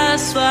 like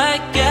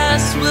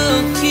gas,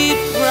 we'll keep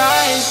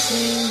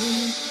rising.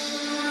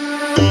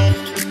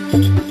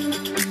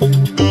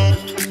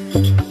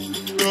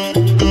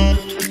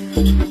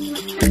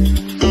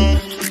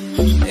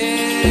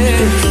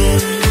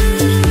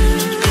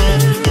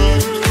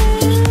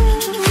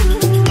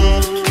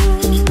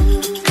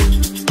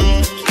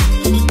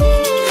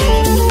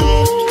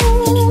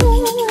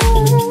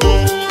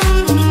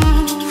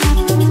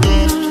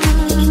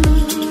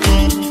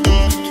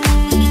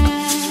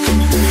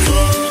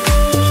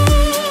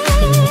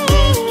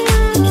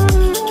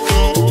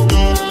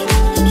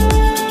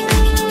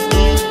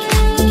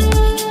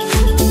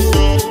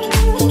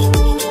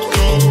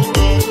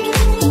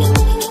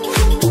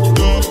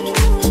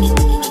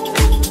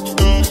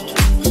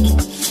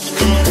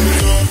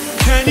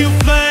 Can you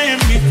blame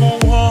me for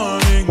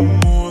wanting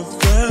more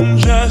than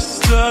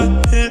just a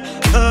hit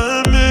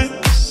and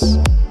miss?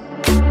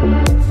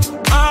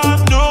 I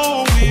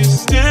know we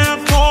stand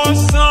for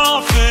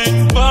something,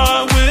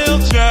 but we'll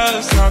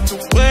just have to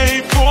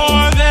wait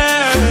for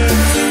that.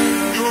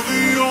 You're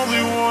the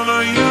only one I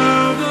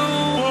ever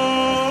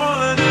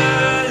wanted.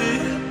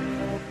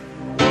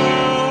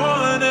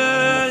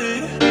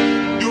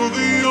 You're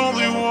the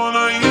only one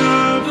I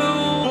ever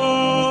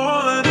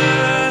wanted.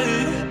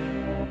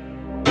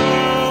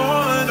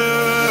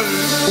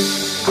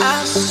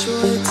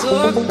 Asteroids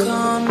or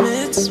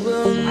comets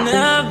will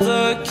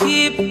never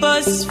keep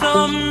us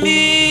from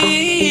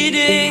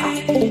meeting.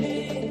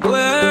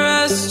 We're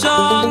as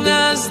strong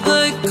as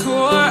the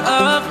core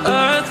of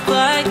Earth,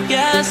 like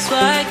gas,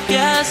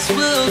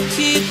 we'll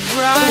keep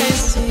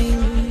rising.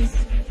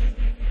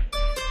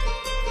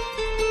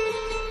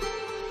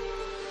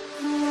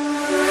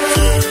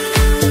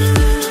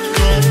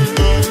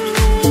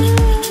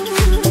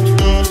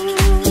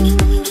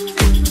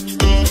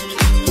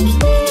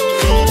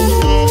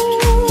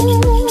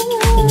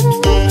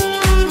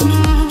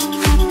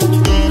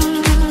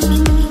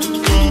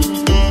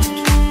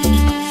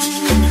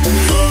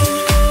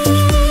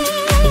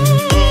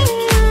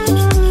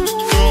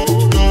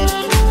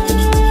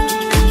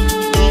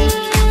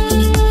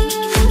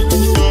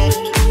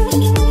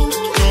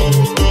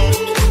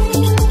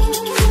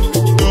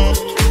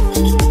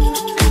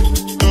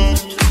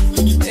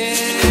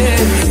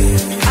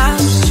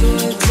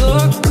 Asteroids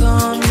or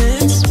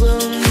comets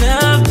will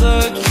never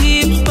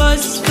keep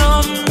us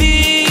from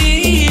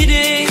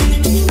meeting.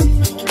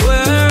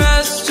 We're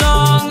as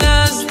strong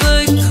as the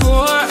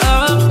core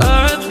of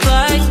Earth,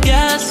 like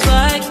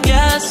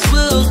gas,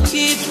 we'll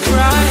keep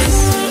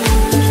rising.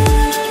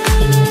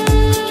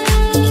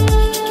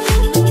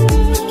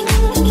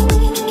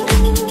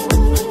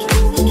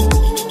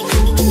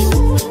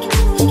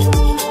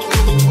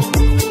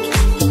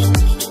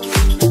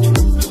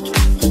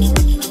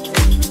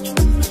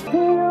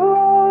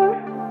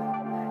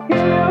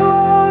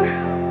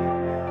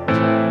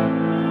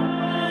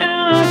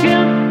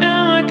 And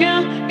I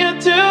can't get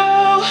to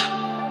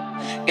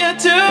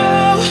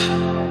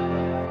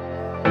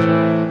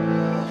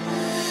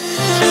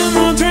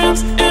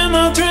in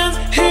my dreams,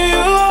 here you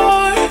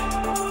are.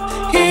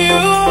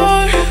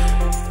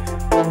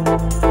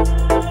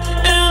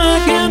 And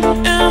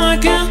I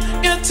can't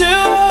get to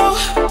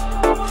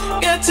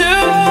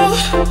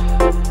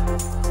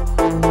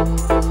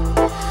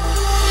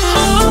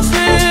I'm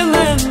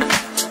feeling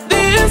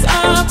these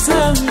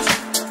absence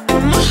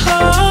in my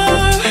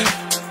heart.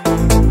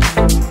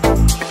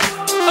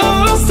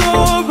 Oh,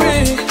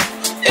 sorry,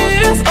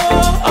 it's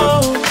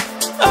oh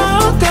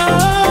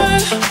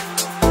God.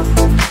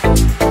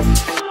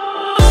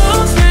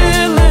 I'm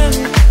feeling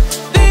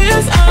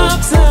these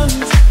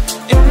absence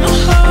in my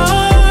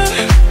heart.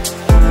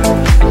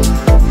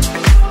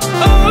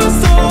 Oh,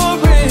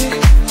 sorry,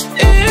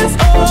 it's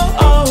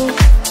oh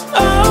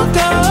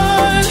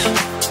God.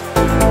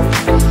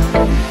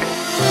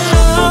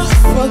 I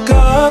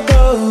forgot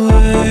the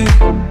way.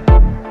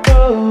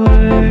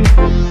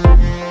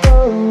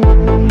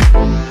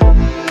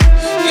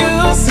 You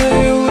say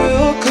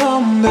we'll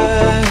come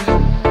back.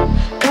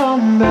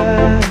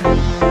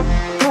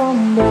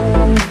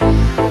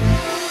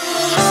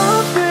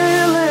 I'm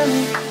feeling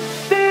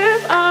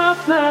this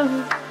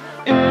absence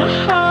in my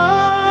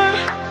heart.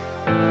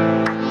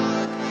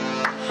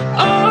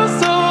 Oh,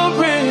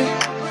 sorry,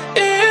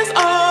 it's oh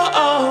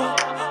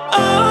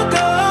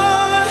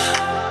God.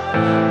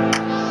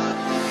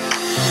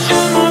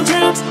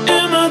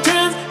 In my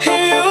dreams,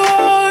 here you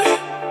are.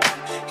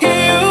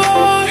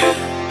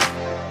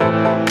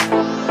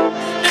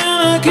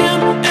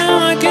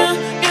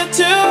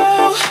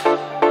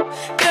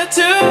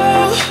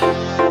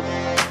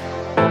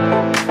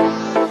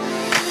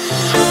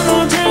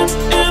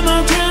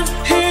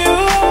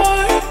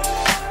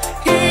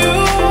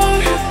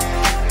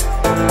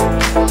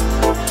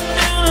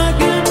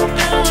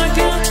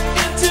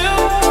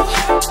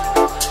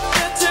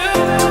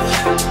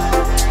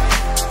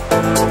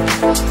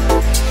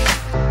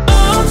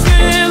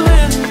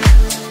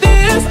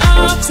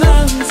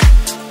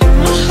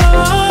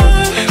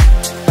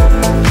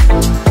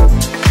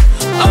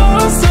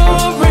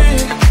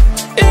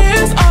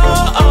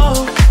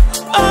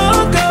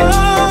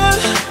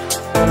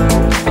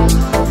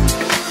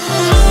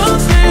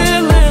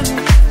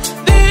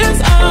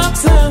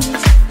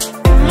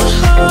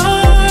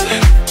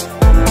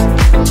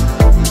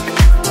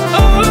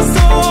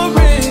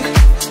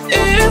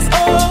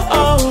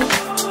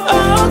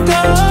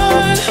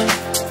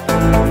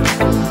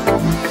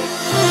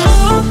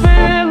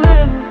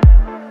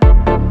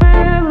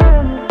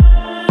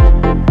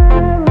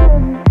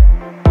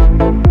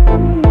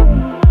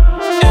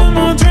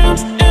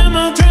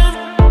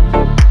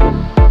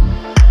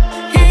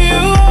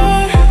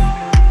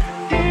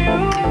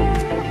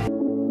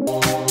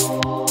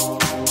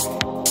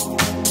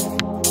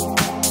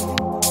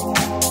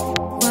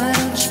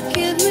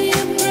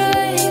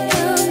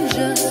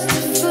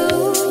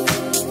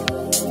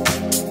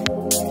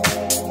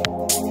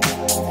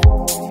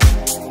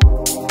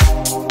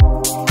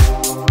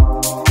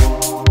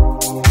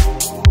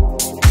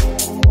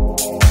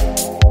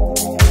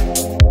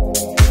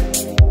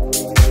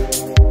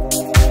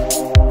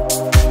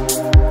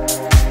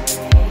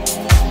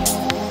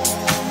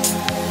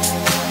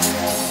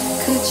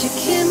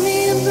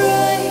 a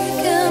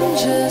break, I'm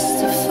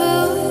just a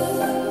fool.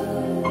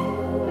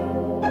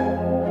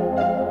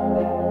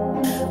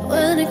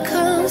 When it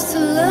comes to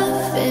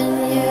loving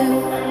you,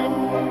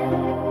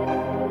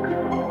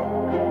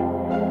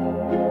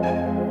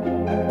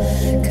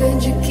 could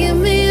you give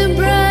me a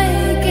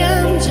break?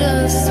 I'm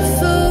just a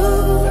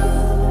fool.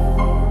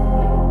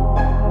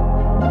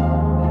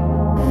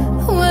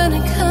 When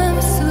it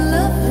comes to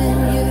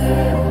loving you.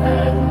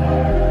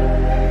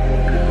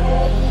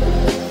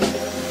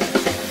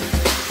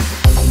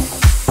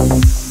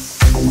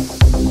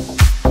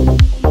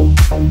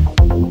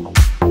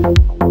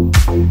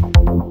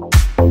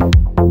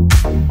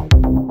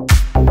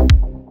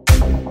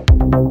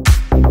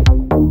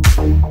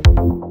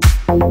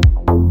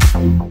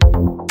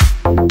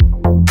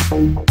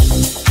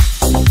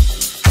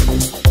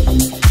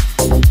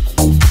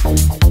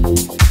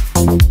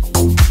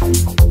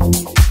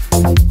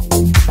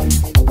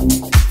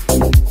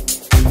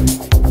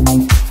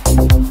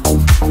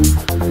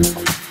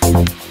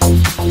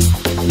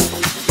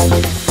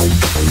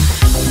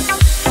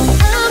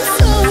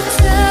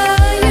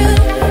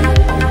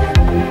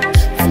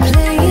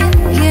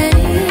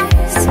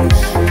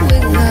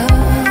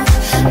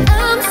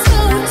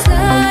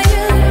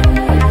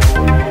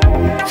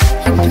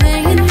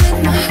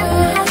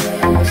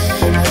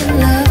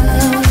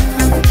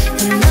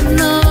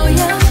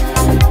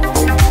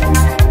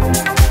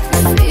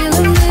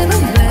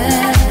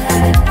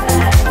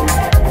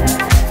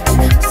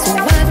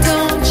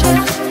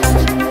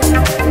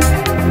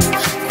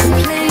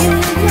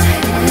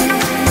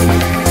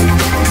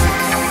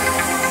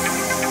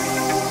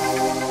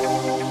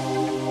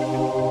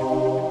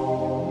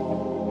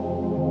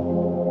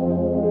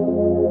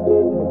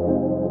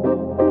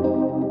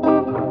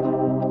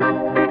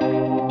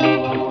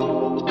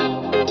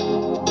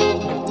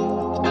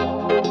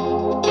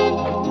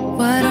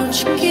 Why don't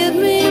you give